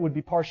them, it would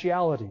be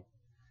partiality.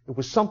 It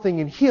was something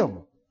in Him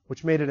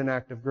which made it an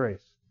act of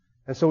grace.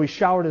 And so He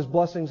showered His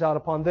blessings out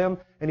upon them,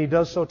 and He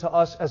does so to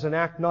us as an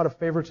act not of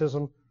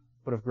favoritism,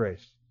 but of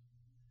grace.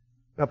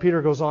 Now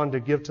Peter goes on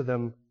to give to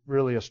them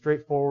really a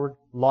straightforward,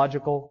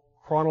 logical,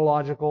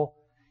 chronological,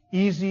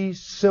 easy,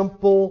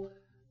 simple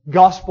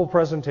gospel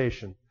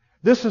presentation.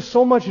 This is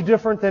so much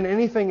different than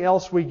anything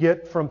else we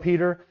get from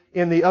Peter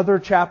in the other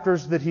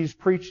chapters that he's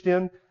preached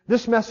in.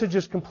 This message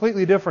is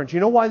completely different. You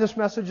know why this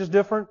message is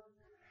different?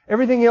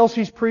 Everything else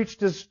he's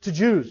preached is to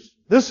Jews.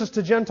 This is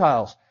to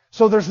Gentiles.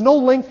 So there's no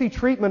lengthy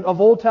treatment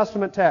of Old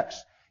Testament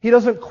texts. He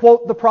doesn't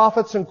quote the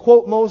prophets and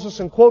quote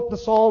Moses and quote the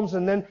Psalms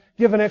and then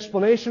give an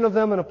explanation of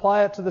them and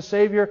apply it to the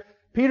Savior.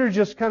 Peter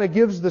just kind of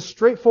gives the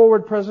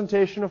straightforward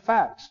presentation of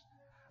facts.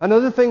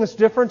 Another thing that's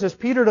different is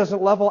Peter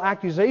doesn't level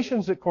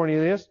accusations at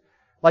Cornelius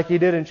like he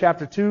did in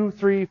chapter 2,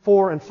 3,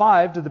 4, and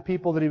 5 to the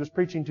people that he was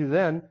preaching to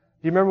then. Do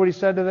you remember what he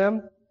said to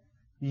them?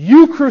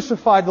 You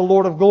crucified the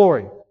Lord of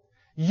glory.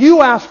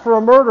 You asked for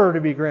a murderer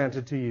to be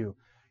granted to you.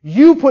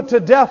 You put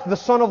to death the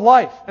Son of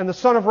Life and the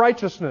Son of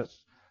Righteousness.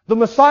 The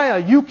Messiah,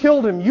 you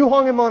killed Him. You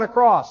hung Him on a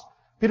cross.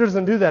 Peter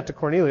doesn't do that to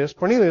Cornelius.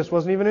 Cornelius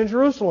wasn't even in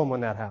Jerusalem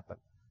when that happened.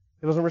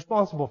 He wasn't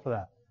responsible for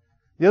that.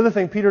 The other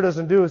thing Peter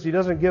doesn't do is he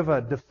doesn't give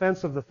a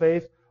defense of the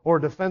faith or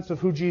a defense of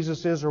who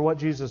Jesus is or what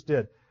Jesus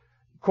did.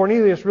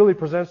 Cornelius really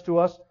presents to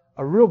us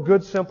a real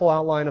good, simple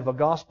outline of a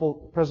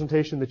gospel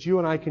presentation that you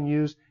and I can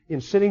use in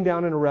sitting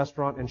down in a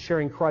restaurant and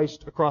sharing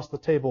Christ across the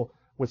table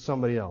with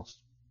somebody else.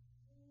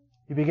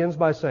 He begins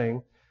by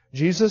saying,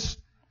 Jesus,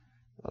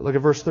 look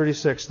at verse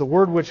 36, the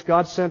word which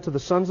God sent to the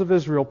sons of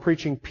Israel,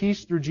 preaching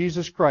peace through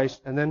Jesus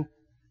Christ, and then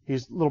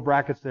he's little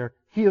brackets there,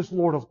 He is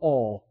Lord of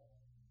all.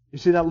 You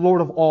see that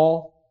Lord of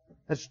all?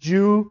 That's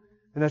Jew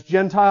and that's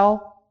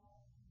Gentile.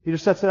 He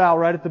just sets it out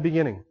right at the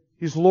beginning.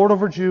 He's Lord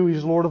over Jew,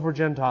 He's Lord over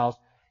Gentiles.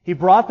 He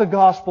brought the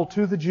gospel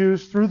to the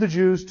Jews, through the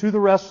Jews, to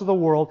the rest of the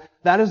world.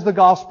 That is the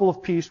gospel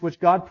of peace which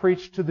God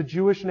preached to the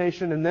Jewish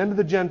nation and then to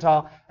the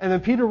Gentile. And then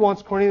Peter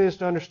wants Cornelius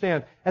to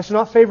understand, that's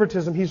not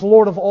favoritism. He's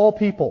Lord of all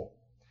people.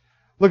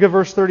 Look at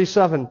verse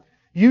 37.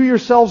 You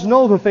yourselves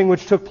know the thing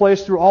which took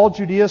place through all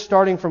Judea,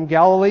 starting from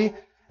Galilee,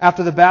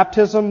 after the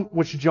baptism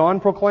which John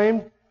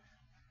proclaimed.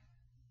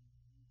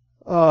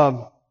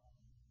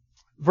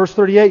 Verse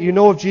 38, you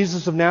know of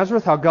Jesus of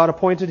Nazareth, how God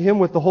appointed Him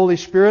with the Holy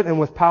Spirit and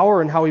with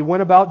power, and how He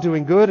went about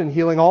doing good and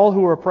healing all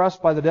who were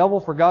oppressed by the devil,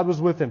 for God was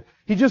with Him.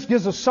 He just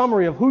gives a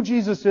summary of who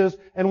Jesus is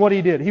and what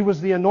He did. He was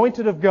the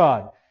anointed of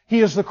God. He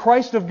is the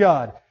Christ of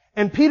God.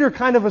 And Peter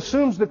kind of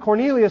assumes that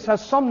Cornelius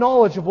has some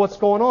knowledge of what's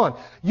going on.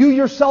 You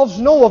yourselves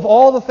know of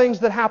all the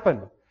things that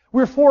happened.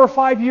 We're 4 or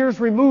 5 years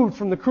removed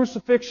from the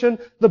crucifixion,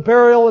 the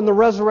burial, and the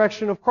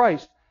resurrection of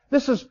Christ.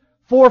 This is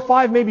 4 or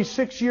 5, maybe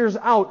 6 years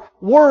out.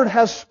 Word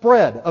has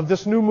spread of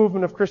this new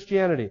movement of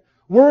Christianity.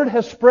 Word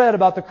has spread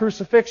about the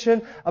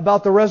crucifixion,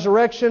 about the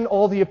resurrection,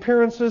 all the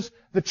appearances,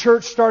 the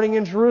church starting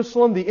in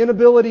Jerusalem, the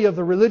inability of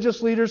the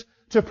religious leaders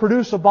to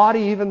produce a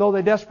body, even though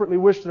they desperately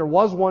wished there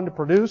was one to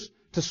produce,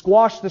 to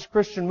squash this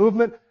Christian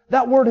movement.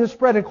 That word has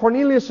spread, and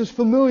Cornelius is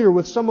familiar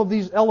with some of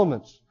these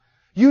elements.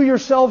 You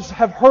yourselves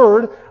have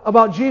heard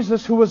about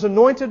Jesus who was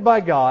anointed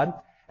by God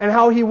and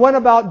how He went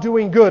about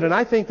doing good. And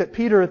I think that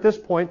Peter at this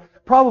point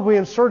probably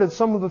inserted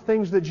some of the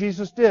things that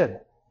Jesus did.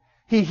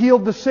 He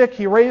healed the sick,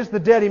 He raised the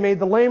dead, He made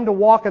the lame to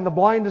walk and the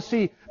blind to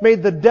see,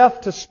 made the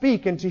deaf to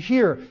speak and to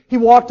hear. He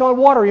walked on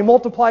water, He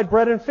multiplied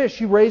bread and fish,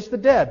 He raised the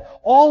dead.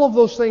 All of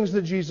those things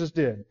that Jesus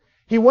did.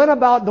 He went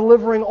about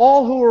delivering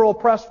all who were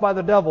oppressed by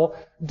the devil,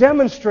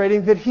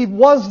 demonstrating that He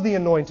was the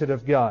anointed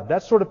of God.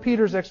 That's sort of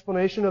Peter's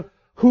explanation of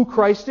who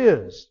Christ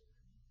is.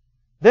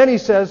 Then he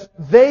says,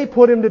 they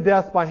put Him to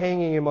death by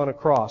hanging Him on a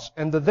cross.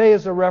 And the they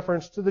is a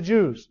reference to the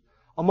Jews,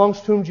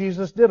 amongst whom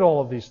Jesus did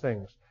all of these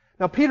things.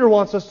 Now, Peter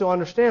wants us to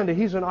understand that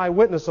he's an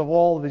eyewitness of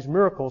all of these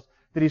miracles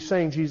that he's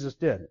saying Jesus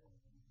did.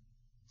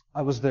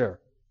 I was there.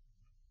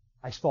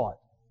 I saw it.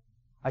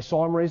 I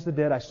saw Him raise the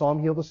dead. I saw Him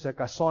heal the sick.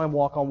 I saw Him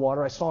walk on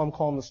water. I saw Him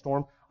calm the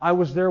storm. I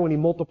was there when He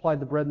multiplied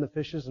the bread and the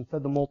fishes and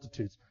fed the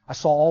multitudes. I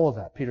saw all of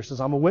that. Peter says,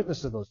 I'm a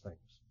witness of those things.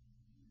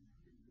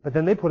 But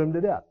then they put Him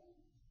to death.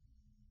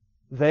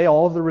 They,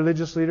 all of the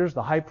religious leaders,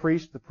 the high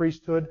priest, the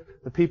priesthood,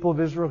 the people of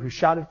Israel who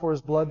shouted for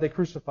His blood, they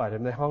crucified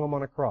Him. They hung Him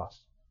on a cross.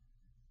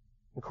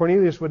 And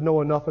Cornelius would know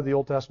enough of the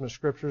Old Testament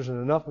Scriptures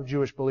and enough of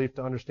Jewish belief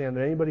to understand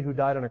that anybody who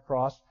died on a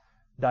cross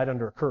died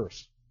under a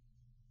curse.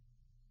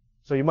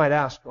 So you might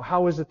ask, well,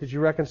 how is it that you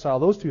reconcile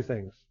those two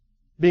things?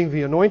 Being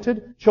the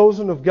anointed,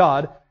 chosen of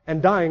God,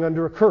 and dying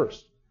under a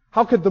curse.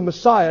 How could the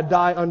Messiah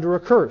die under a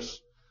curse?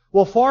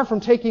 Well, far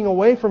from taking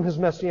away from His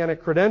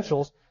messianic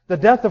credentials, the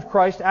death of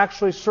Christ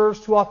actually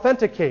serves to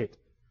authenticate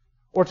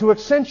or to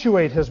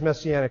accentuate His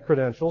messianic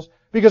credentials,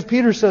 because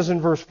Peter says in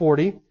verse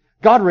 40,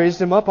 God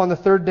raised Him up on the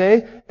third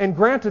day and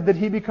granted that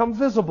He become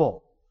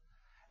visible.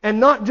 And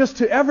not just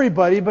to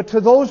everybody, but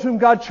to those whom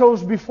God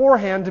chose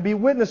beforehand to be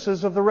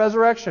witnesses of the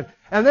resurrection.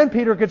 And then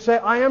Peter could say,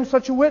 I am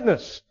such a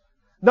witness.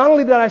 Not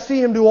only did I see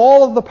Him do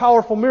all of the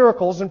powerful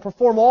miracles and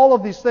perform all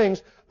of these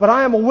things, but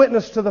I am a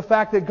witness to the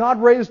fact that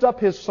God raised up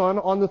His Son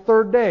on the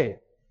third day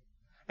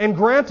and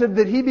granted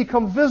that He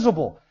become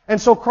visible.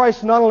 And so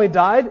Christ not only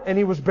died and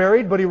He was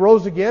buried, but He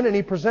rose again and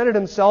He presented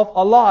Himself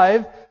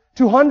alive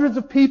to hundreds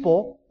of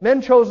people,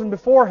 men chosen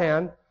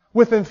beforehand,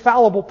 with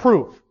infallible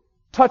proof.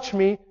 Touch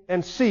me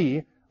and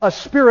see. A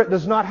spirit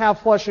does not have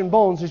flesh and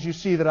bones as you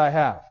see that I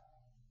have.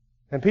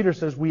 And Peter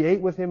says, we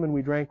ate with Him and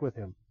we drank with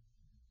Him.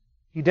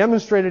 He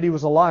demonstrated He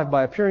was alive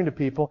by appearing to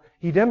people.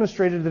 He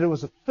demonstrated that it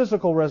was a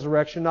physical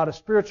resurrection, not a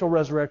spiritual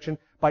resurrection,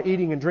 by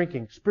eating and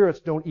drinking.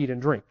 Spirits don't eat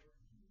and drink.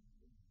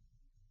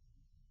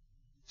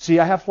 See,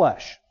 I have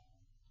flesh.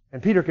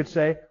 And Peter could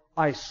say,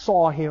 I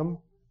saw Him,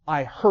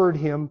 I heard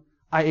Him,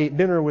 I ate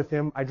dinner with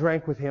Him, I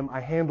drank with Him,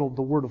 I handled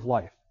the word of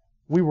life.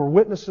 We were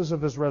witnesses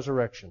of His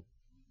resurrection.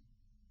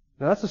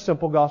 Now that's a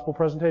simple gospel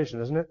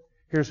presentation, isn't it?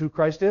 Here's who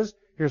Christ is.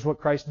 Here's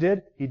what Christ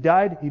did. He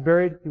died, He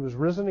buried, He was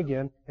risen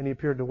again, and He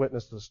appeared to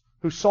witnesses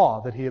who saw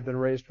that He had been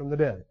raised from the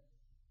dead.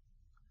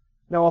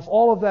 Now, if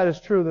all of that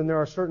is true, then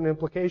there are certain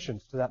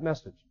implications to that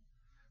message.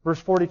 Verse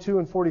 42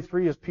 and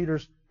 43 is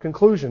Peter's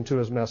conclusion to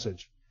his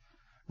message.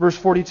 Verse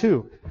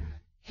 42,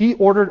 He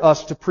ordered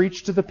us to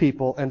preach to the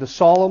people and to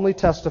solemnly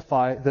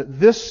testify that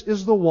this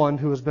is the one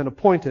who has been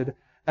appointed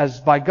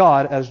as by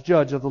God as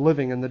judge of the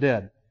living and the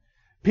dead.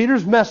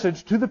 Peter's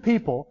message to the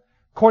people,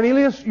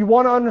 Cornelius, you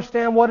want to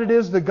understand what it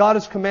is that God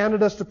has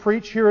commanded us to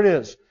preach? Here it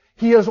is.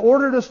 He has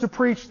ordered us to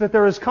preach that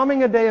there is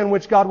coming a day in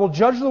which God will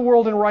judge the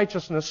world in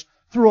righteousness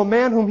through a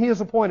man whom He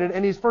has appointed,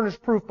 and He's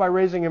furnished proof by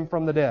raising Him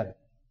from the dead.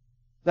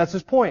 That's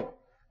his point.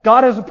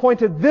 God has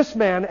appointed this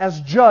man as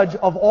judge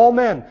of all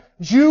men.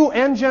 Jew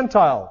and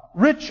Gentile,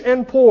 rich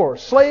and poor,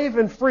 slave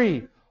and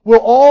free, will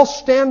all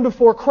stand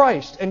before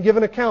Christ and give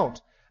an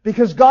account.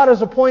 Because God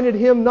has appointed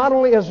Him not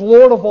only as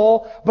Lord of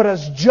all, but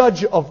as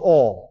judge of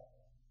all.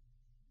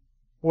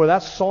 Boy,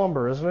 that's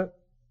somber, isn't it?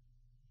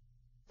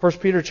 1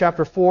 Peter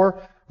chapter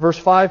 4, verse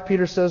 5,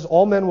 Peter says,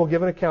 all men will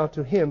give an account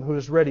to Him who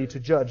is ready to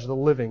judge the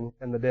living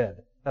and the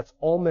dead. That's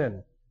all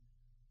men.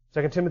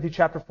 2 Timothy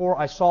chapter 4,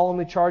 I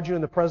solemnly charge you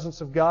in the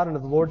presence of God and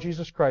of the Lord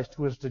Jesus Christ,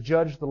 who is to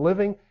judge the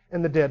living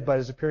and the dead by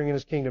His appearing in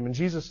His kingdom. And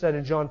Jesus said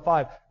in John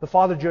 5, the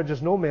Father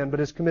judges no man, but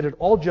has committed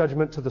all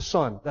judgment to the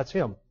Son. That's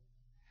Him.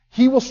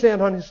 He will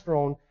stand on His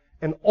throne,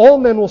 and all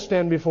men will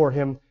stand before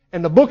Him,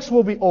 and the books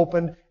will be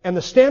opened, and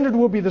the standard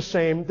will be the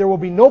same. There will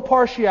be no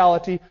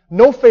partiality,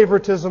 no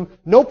favoritism,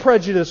 no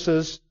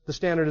prejudices. The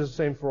standard is the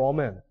same for all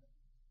men.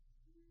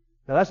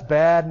 Now that's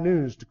bad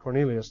news to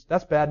Cornelius.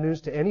 That's bad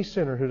news to any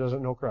sinner who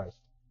doesn't know Christ.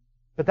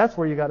 But that's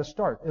where you got to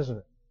start, isn't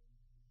it?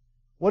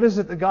 What is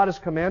it that God has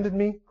commanded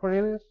me,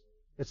 Cornelius?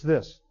 It's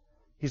this.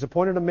 He's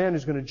appointed a man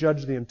who's going to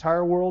judge the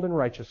entire world in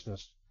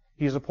righteousness.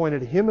 He has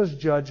appointed him as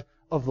judge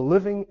of the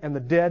living and the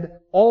dead,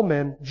 all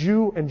men,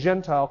 Jew and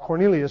Gentile.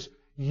 Cornelius,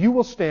 you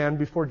will stand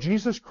before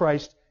Jesus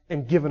Christ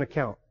and give an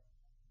account.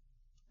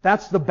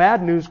 That's the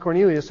bad news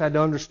Cornelius had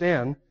to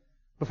understand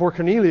before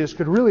Cornelius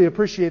could really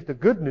appreciate the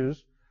good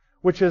news,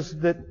 which is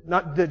that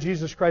not that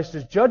Jesus Christ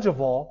is judge of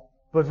all,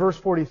 but verse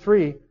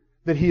 43,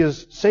 that He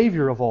is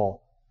Savior of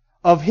all.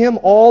 Of Him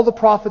all the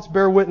prophets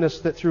bear witness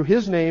that through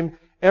His name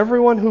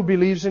everyone who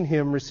believes in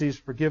Him receives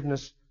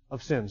forgiveness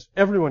of sins.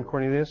 Everyone,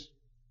 Cornelius.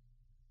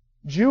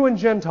 Jew and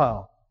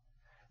Gentile.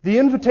 The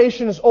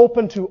invitation is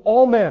open to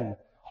all men.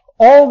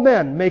 All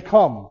men may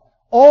come.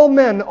 All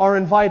men are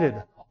invited.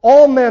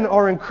 All men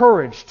are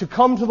encouraged to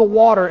come to the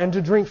water and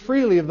to drink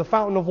freely of the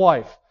fountain of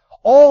life.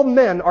 All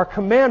men are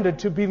commanded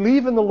to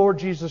believe in the Lord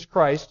Jesus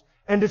Christ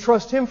and to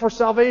trust Him for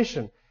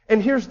salvation.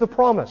 And here's the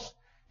promise.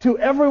 To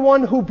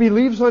everyone who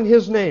believes on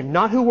His name,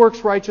 not who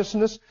works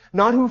righteousness,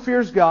 not who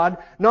fears God,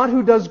 not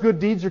who does good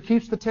deeds or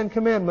keeps the Ten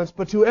Commandments,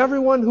 but to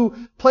everyone who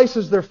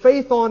places their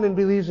faith on and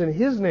believes in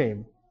His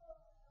name,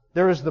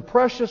 there is the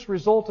precious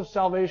result of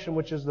salvation,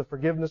 which is the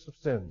forgiveness of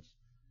sins.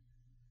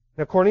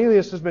 Now,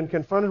 Cornelius has been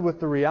confronted with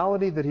the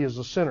reality that he is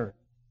a sinner.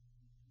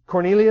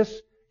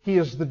 Cornelius, he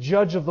is the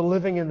judge of the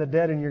living and the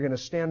dead, and you're going to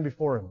stand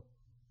before him.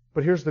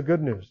 But here's the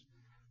good news.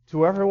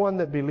 To everyone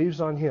that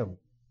believes on him,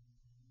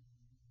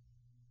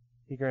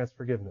 he grants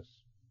forgiveness.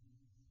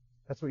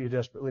 That's what you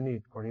desperately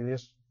need,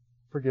 Cornelius.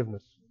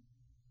 Forgiveness.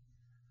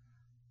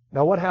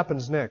 Now, what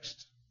happens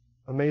next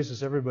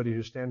amazes everybody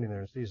who's standing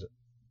there and sees it.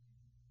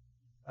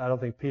 I don't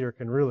think Peter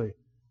can really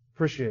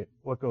appreciate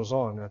what goes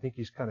on. I think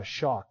he's kind of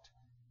shocked.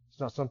 It's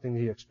not something that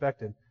he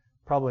expected.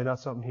 Probably not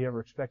something he ever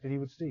expected he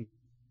would see.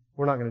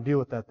 We're not going to deal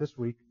with that this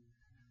week.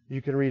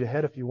 You can read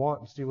ahead if you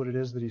want and see what it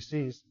is that he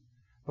sees.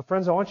 But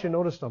friends, I want you to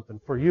notice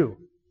something for you.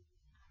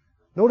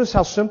 Notice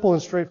how simple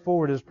and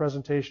straightforward his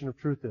presentation of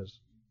truth is.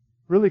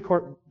 Really,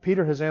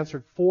 Peter has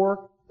answered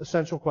 4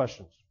 essential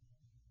questions.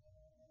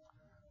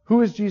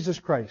 Who is Jesus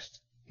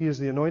Christ? He is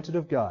the anointed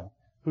of God,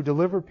 who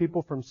delivered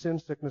people from sin,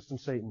 sickness, and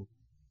Satan.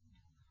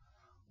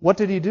 What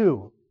did he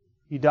do?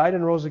 He died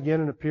and rose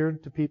again and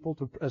appeared to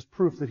people as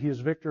proof that he is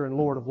victor and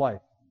Lord of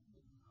life.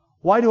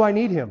 Why do I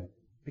need him?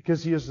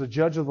 Because he is the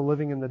judge of the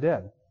living and the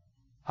dead.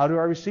 How do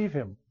I receive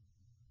him?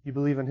 You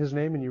believe in his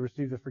name and you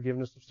receive the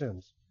forgiveness of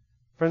sins.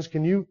 Friends,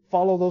 can you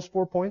follow those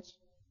 4 points?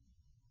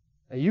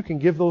 Now, you can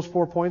give those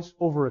 4 points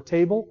over a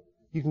table.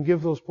 You can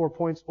give those 4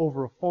 points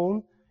over a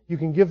phone. You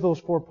can give those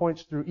 4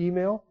 points through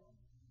email.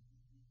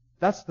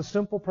 That's the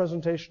simple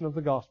presentation of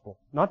the gospel.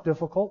 Not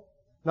difficult,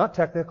 not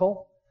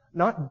technical,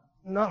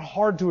 not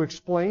hard to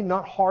explain,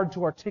 not hard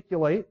to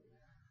articulate.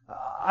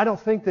 I don't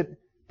think that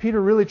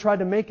Peter really tried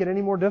to make it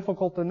any more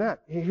difficult than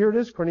that. Here it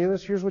is,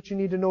 Cornelius. Here's what you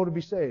need to know to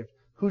be saved.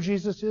 Who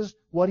Jesus is,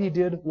 what he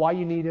did, why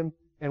you need him,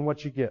 and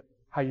what you get,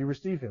 how you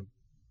receive him.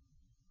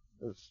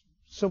 It's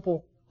a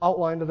simple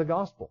outline to the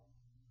gospel.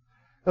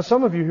 Now,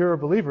 some of you here are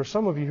believers.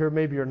 Some of you here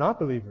maybe are not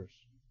believers.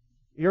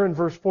 You're in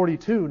verse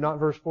 42, not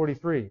verse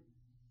 43.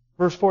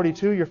 Verse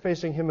 42, you're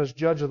facing him as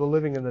judge of the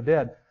living and the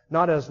dead,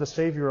 not as the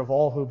Savior of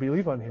all who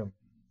believe on him.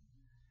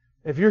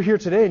 If you're here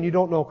today and you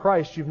don't know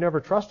Christ, you've never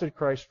trusted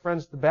Christ,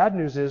 friends, the bad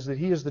news is that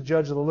he is the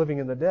judge of the living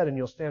and the dead, and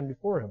you'll stand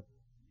before him.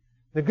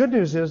 The good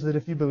news is that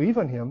if you believe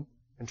on him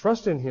and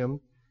trust in him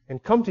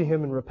and come to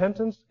him in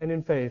repentance and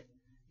in faith,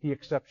 he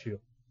accepts you.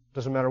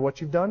 Doesn't matter what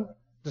you've done,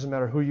 doesn't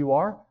matter who you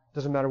are,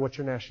 doesn't matter what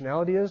your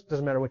nationality is,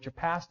 doesn't matter what your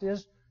past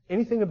is,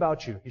 anything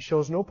about you. He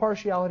shows no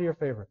partiality or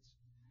favorites.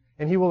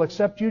 And he will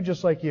accept you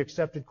just like he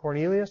accepted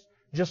Cornelius,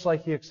 just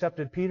like he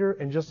accepted Peter,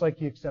 and just like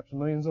he accepts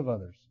millions of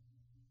others.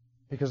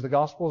 Because the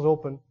gospel is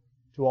open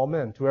to all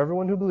men. To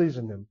everyone who believes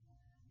in him,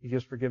 he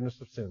gives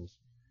forgiveness of sins.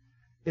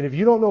 And if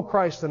you don't know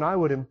Christ, then I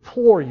would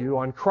implore you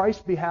on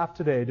Christ's behalf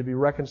today to be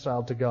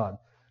reconciled to God.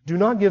 Do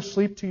not give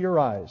sleep to your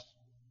eyes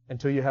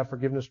until you have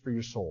forgiveness for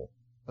your soul.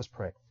 Let's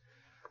pray.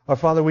 Our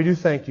Father, we do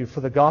thank you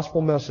for the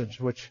gospel message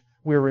which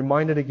we are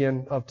reminded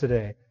again of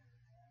today.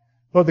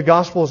 Lord, the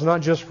gospel is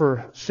not just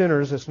for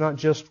sinners, it's not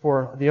just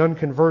for the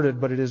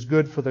unconverted, but it is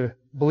good for the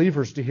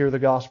believers to hear the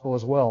gospel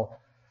as well.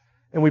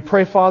 And we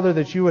pray, Father,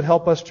 that you would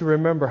help us to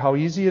remember how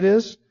easy it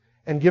is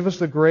and give us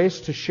the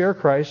grace to share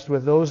Christ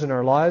with those in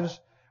our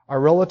lives, our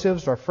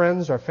relatives, our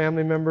friends, our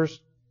family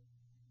members,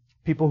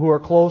 people who are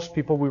close,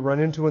 people we run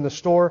into in the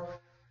store,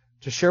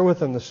 to share with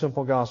them the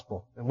simple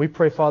gospel. And we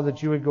pray, Father,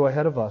 that you would go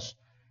ahead of us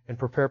and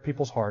prepare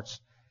people's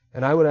hearts.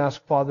 And I would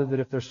ask, Father, that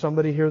if there's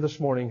somebody here this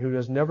morning who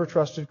has never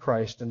trusted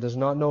Christ and does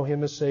not know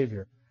him as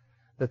Savior,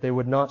 that they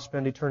would not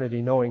spend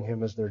eternity knowing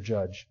him as their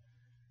judge.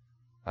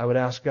 I would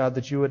ask, God,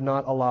 that you would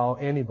not allow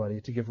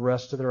anybody to give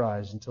rest to their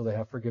eyes until they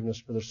have forgiveness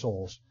for their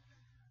souls.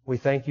 We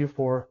thank you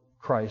for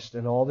Christ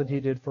and all that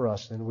he did for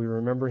us, and we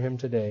remember him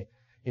today.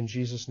 In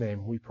Jesus'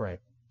 name we pray.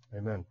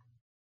 Amen.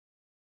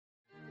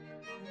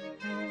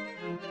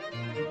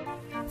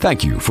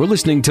 Thank you for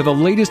listening to the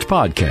latest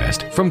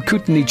podcast from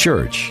Kootenai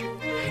Church.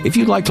 If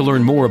you'd like to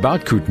learn more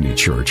about Kootenai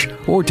Church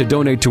or to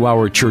donate to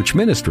our church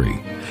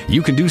ministry,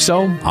 you can do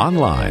so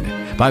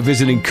online by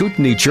visiting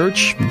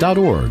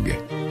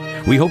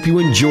kootenaichurch.org. We hope you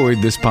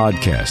enjoyed this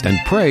podcast and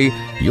pray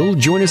you'll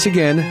join us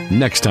again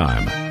next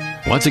time.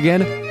 Once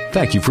again,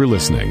 thank you for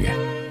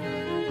listening.